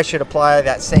 So maybe I should apply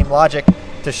that same logic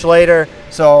to Slater.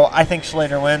 So I think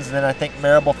Slater wins, and then I think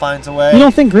Marable finds a way. You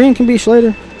don't think Green can beat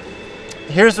Slater?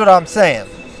 Here's what I'm saying.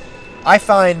 I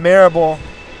find Marable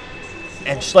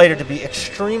and Slater to be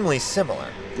extremely similar.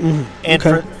 And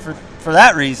for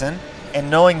that reason, and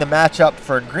knowing the matchup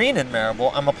for Green and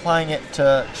Marable, I'm applying it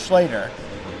to Slater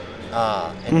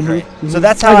and Green. So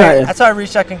that's how I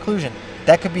reached that conclusion.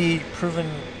 That could be proven.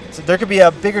 So there could be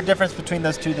a bigger difference between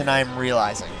those two than I'm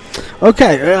realizing.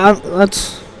 Okay,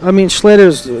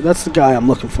 Slater's that's the guy I'm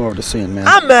looking forward to seeing, man.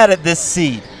 I'm mad at this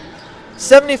seed.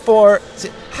 74.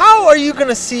 How are you going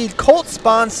to seed Colt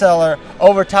Sponseller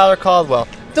over Tyler Caldwell?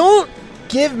 Don't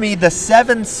give me the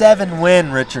 7-7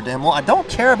 win, Richard Immel. I don't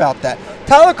care about that.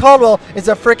 Tyler Caldwell is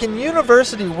a freaking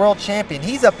university world champion.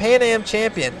 He's a Pan Am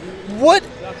champion.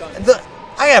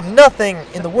 I have nothing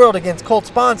in the world against Colt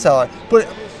Sponseller, but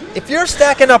if you're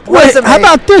stacking up resumes, how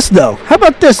about this though? How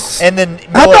about this? And then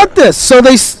how about this? So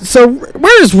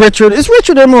where is Richard? Is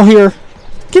Richard Immel here?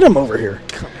 Get him over here.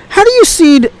 How do you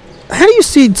seed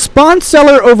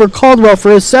Sponseller over Caldwell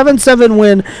for his 7-7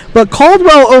 win, but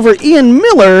Caldwell over Ian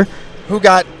Miller, who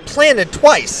got planted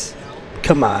twice?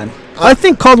 Come on. I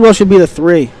think Caldwell should be the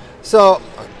 3. So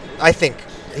I think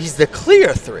he's the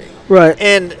clear 3. Right.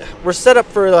 And we're set up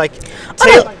for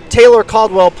Taylor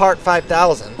Caldwell Part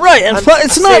 5000. Right, and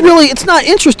it's not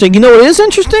interesting. You know what is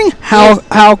interesting?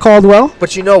 How Caldwell?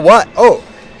 But you know what? Oh,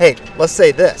 hey, let's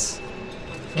say this.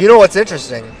 You know what's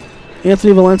interesting?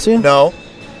 Anthony Valencia? No.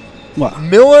 What?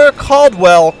 Miller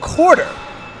Caldwell quarter.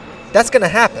 That's going to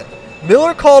happen.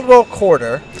 Miller Caldwell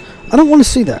quarter. I don't want to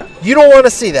see that. You don't want to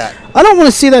see that? I don't want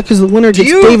to see that because the winner gets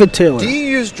David Taylor. Do you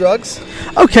use drugs?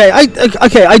 Okay, I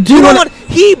do want to.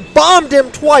 He bombed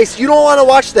him twice. You don't want to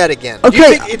watch that again.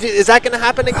 Okay. Is that going to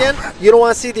happen again? You don't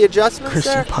want to see the adjustments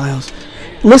Christian there? Piles.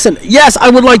 Listen, yes, I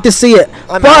would like to see it.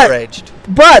 I'm outraged.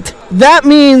 But that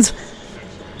means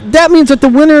that the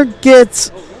winner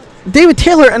gets David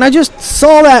Taylor, and I just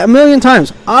saw that a million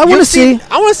times. I want to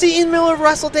see Ian Miller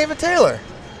wrestle David Taylor.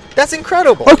 That's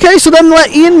incredible. Okay, so then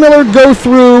let Ian Miller go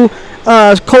through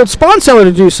Colt Sponseller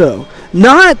to do so. And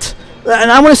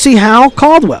I want to see how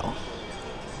Caldwell.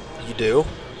 You do?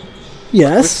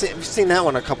 Yes. We've seen that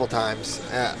one a couple times.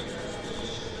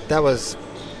 That was,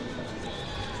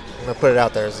 I'm going to put it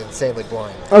out there, it's insanely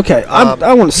boring. Okay,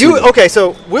 I want to see it. Okay,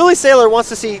 so Willie Saylor wants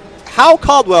to see how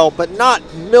Caldwell, but not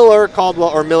Miller Caldwell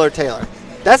or Miller Taylor.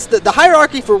 That's the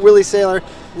hierarchy for Willie Saylor.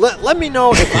 Let me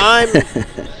know if I'm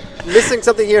missing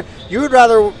something here. You would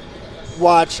rather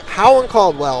watch Howe and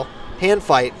Caldwell hand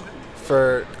fight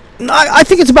for... I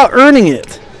think it's about earning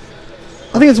it.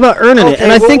 I think it's about earning it.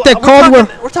 And I think that Caldwell...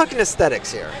 We're talking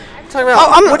aesthetics here. talking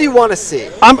about what do you want to see?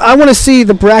 I want to see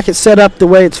the bracket set up the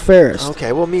way it's fairest.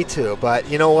 Okay, well, me too. But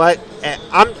you know what?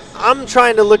 I'm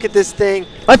trying to look at this thing.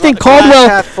 I think glass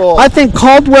half full.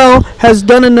 Caldwell has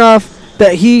done enough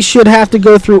that he should have to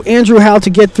go through Andrew Howe to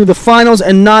get through the finals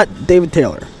and not David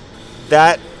Taylor.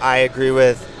 That I agree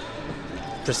with.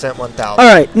 Percent 1,000.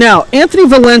 All right, now Anthony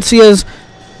Valencia's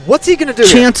what's he going to do?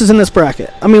 Chances in this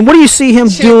bracket. I mean, what do you see him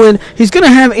doing? He's going to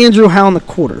have Andrew Howe in the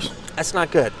quarters. That's not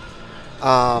good.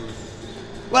 But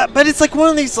it's like one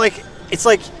of these it's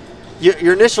like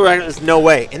your initial reaction is no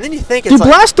way, and then you think it's do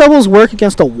blast doubles work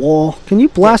against a wall? Can you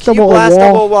blast double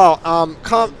a wall?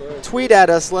 Tweet at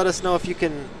us. Let us know if you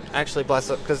can actually blast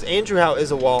up because Andrew Howe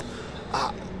is a wall.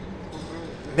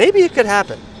 Maybe it could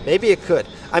happen. Maybe it could.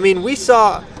 I mean, we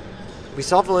saw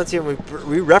Valencia, and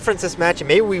we referenced this match, and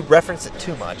maybe we referenced it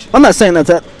too much. I'm not saying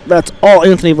that's all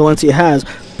Anthony Valencia has,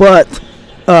 but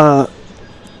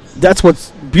that's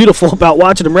what's beautiful about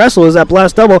watching him wrestle is that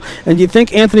blast double. And you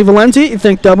think Anthony Valencia, you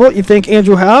think double, you think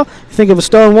Andrew Howe, you think of a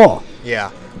stone wall.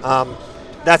 Yeah,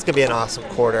 that's going to be an awesome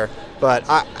quarter. But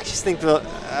I just think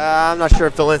I'm not sure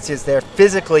if Valencia's there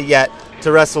physically yet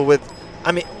to wrestle with.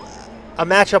 I mean, a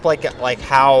matchup like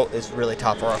Howe is really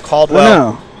tough, or a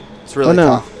Caldwell. It's really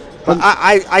tough.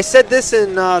 I said this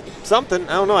in something.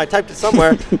 I don't know. I typed it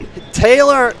somewhere.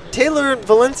 Taylor and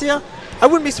Valencia. I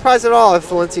wouldn't be surprised at all if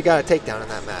Valencia got a takedown in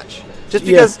that match. Just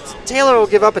because Taylor will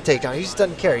give up a takedown. He just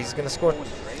doesn't care. He's going to score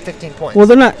 15 points. Well,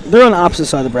 they're on the opposite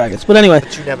side of the brackets. But anyway.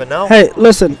 But you never know. Hey,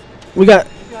 listen. We got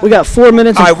 4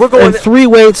 minutes. All right, we're going and 3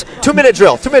 weights. 2-minute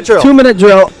drill. 2-minute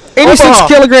drill. 86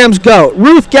 kilograms go.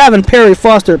 Ruth, Gavin, Perry,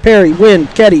 Foster, Perry, Wynn,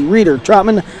 Ketty, Reeder,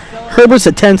 Trotman. Herbert's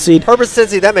a 10 seed. Herbert's 10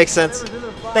 seed. That makes sense.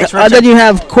 Thanks, Richard. Then you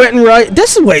have Quentin Wright.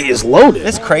 This weight is loaded.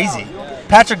 It's crazy.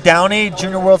 Patrick Downey,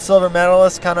 junior world silver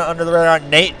medalist, kind of under the radar.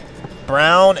 Nate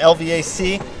Brown,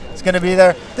 LVAC, is going to be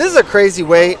there. This is a crazy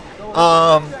weight.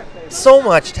 So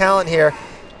much talent here.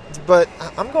 But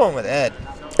I'm going with Ed.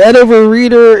 Ed over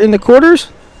Reeder in the quarters?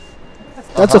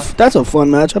 That's a fun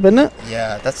matchup, isn't it?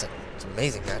 Yeah, that's an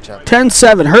amazing matchup.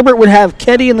 10-7. Herbert would have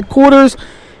Ketty in the quarters,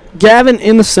 Gavin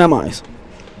in the semis.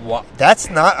 Wow, that's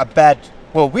not a bad...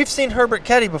 Well, we've seen Herbert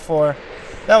Ketty before.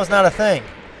 That was not a thing.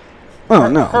 Oh,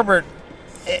 no. Herbert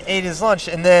ate his lunch.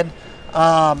 And then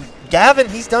Gavin,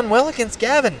 he's done well against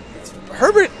Gavin.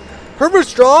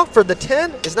 Herbert's draw for the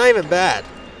 10 is not even bad.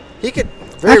 He could...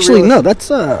 Actually, no, that's...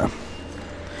 that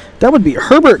would be...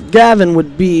 Herbert Gavin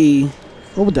would be...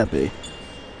 What would that be?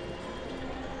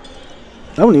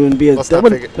 That wouldn't even be a...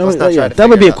 That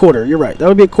would be a quarter. You're right. That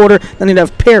would be a quarter. Then he'd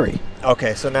have Perry.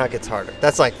 Okay, so now it gets harder.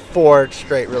 That's like 4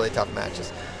 straight really tough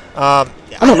matches. I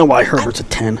don't know why Herbert's a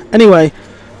 10. Anyway,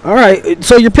 all right.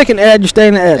 So you're picking Ed. You're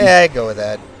staying at Ed. Yeah, I'd go with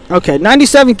Ed. Okay,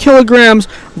 97 kilograms.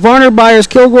 Varner, Byers,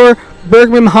 Kilgore,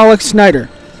 Bergman, Hollick, Snyder.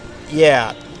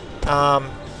 Yeah.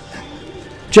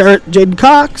 Jaden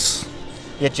Cox.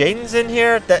 Yeah, Jaden's in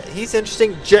here. He's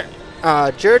interesting.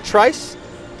 Jared Trice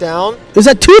down. Is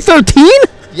that 213?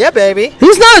 Yeah, baby.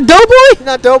 He's not a doughboy? He's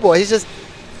not doughboy. He's just...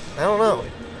 I don't know.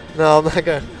 No, I'm not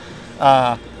going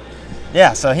to...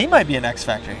 yeah, so he might be an X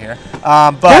factor here.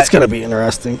 But that's going to be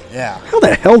interesting. Yeah. How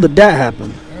the hell did that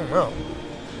happen?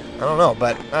 I don't know,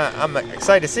 but I'm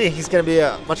excited to see. He's going to be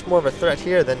much more of a threat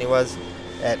here than he was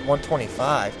at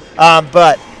 125.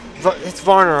 But it's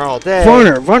Varner all day.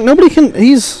 Varner, nobody can...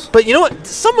 But you know what?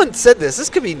 Someone said this. This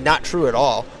could be not true at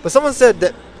all. But someone said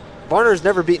that Varner's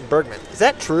never beaten Bergman. Is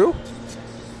that true?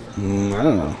 I don't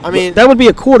know. I mean... That would be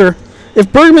a quarter.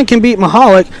 If Bergman can beat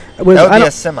Mahalik... That would be a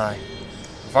semi.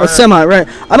 A semi, right.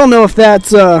 I don't know if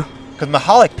that's... Because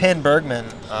Mahalik pinned Bergman.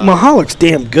 Mahalik's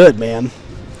damn good, man.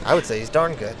 I would say he's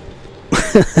darn good.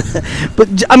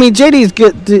 But, I mean, JD's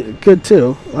good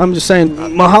too. I'm just saying,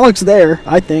 Mahalik's there,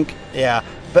 I think. Yeah,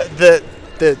 but the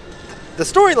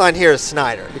storyline here is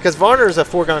Snyder, because Varner is a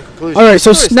foregone conclusion. All right,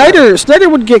 so Snyder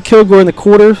would get Kilgore in the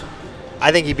quarters.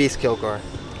 I think he beats Kilgore.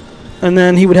 And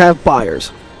then he would have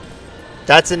Byers.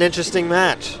 That's an interesting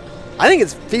match. I think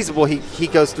it's feasible he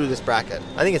goes through this bracket.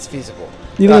 I think it's feasible.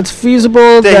 You think it's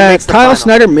feasible that Kyle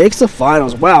Snyder makes the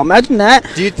finals? Wow, imagine that.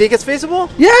 Do you think it's feasible?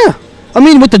 Yeah. I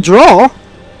mean, with the draw.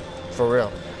 For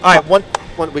real. All right,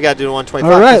 we got to do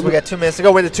 125. All right. We got 2 minutes to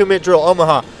go. We're in the 2-minute drill,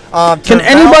 Omaha. Can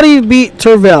anybody beat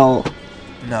Tervel?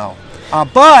 No.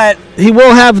 But he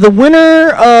will have the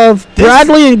winner of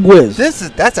Bradley and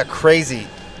Gwiz. That's a crazy.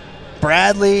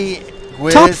 Bradley,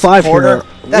 Gwiz, top 5 Porter. Here.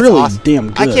 That's really awesome. Damn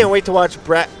good. I can't wait to watch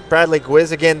Bradley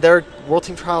Gwiz again. Their World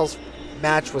Team Trials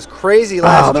match was crazy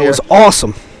last year. That was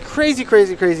awesome. Crazy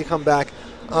comeback.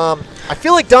 I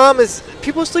feel like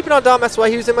people are sleeping on Dom. That's why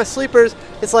he was in my sleepers.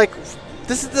 It's like,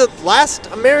 this is the last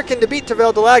American to beat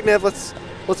Tervel Dlagnev.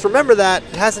 Let's remember that.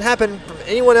 It hasn't happened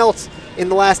Anyone else in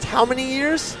the last how many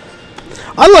years?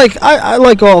 I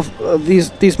like all of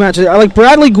these matches. I like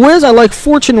Bradley Gwiz. I like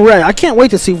Fortune Ray. I can't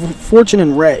wait to see Fortune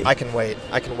and Ray. I can wait.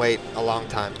 I can wait a long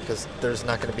time because there's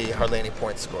not going to be hardly any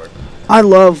points scored. I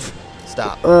love.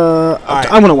 Stop. Right.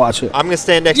 I'm gonna watch it. I'm gonna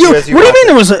stand next to you as you. What do you mean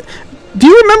there was a? Do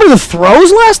you remember the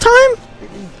throws last time?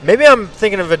 Maybe I'm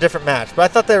thinking of a different match, but I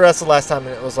thought they wrestled last time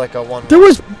and it was like a 1-1. There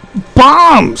was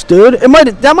bombs, dude.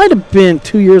 That might have been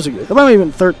 2 years ago. That might have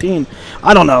been 13.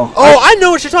 I don't know. Oh, I know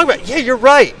what you're talking about. Yeah, you're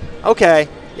right. Okay.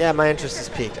 Yeah, my interest is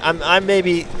piqued. I'm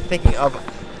maybe thinking of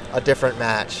a different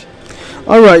match.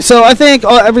 All right, so I think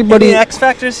everybody. Any X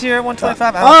Factors here at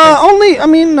 125?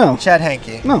 No. Chad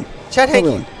Hanke. No. Chad Hanke.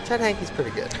 Really. Chad Hanke's pretty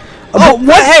good. But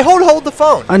what? Hey, hold the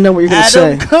phone. I know what you're gonna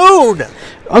say. Adam Coon.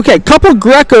 Okay, couple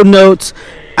Greco notes.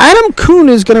 Adam Coon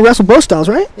is going to wrestle both styles,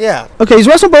 right? Yeah. Okay, he's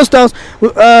wrestling both styles.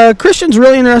 Christian's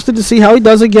really interested to see how he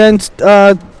does against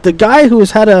the guy who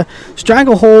has had a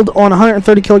stranglehold on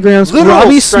 130 kilograms,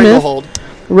 Robbie Smith.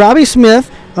 Robbie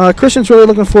Smith. Christian's really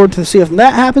looking forward to see if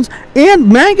that happens. And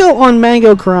Mango on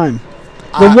Mango Crime.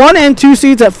 The 1 and 2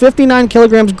 seeds at 59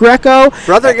 kilograms, Greco.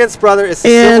 Brother against brother is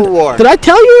civil war. Did I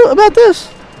tell you about this?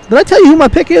 Did I tell you who my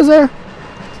pick is there?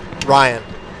 Ryan.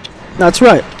 That's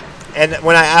right. And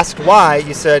when I asked why,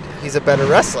 you said he's a better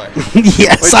wrestler.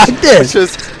 Yes, I did.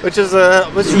 Which is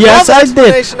yes, I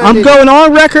did. I'm going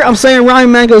on record. I'm saying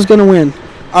Ryan Mango is going to win.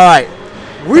 All right.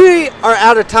 We are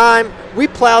out of time. We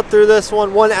plowed through this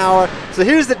 1 hour. So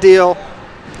here's the deal.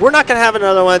 We're not going to have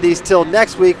another one of these till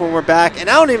next week when we're back. And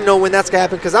I don't even know when that's going to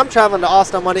happen because I'm traveling to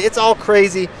Austin on Monday. It's all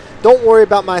crazy. Don't worry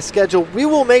about my schedule. We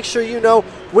will make sure you know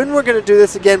when we're going to do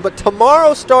this again. But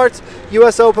tomorrow starts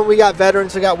U.S. Open. We got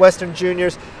veterans. We got Western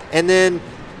Juniors. And then,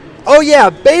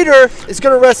 Bader is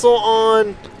going to wrestle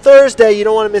on Thursday. You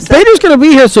don't want to miss that. Bader's going to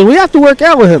be here, so we have to work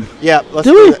out with him. Yeah, let's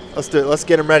do it. Let's do it. Let's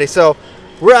get him ready. So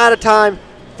we're out of time.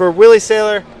 For Willie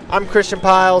Saylor, I'm Christian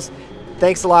Piles.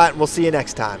 Thanks a lot, and we'll see you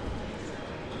next time.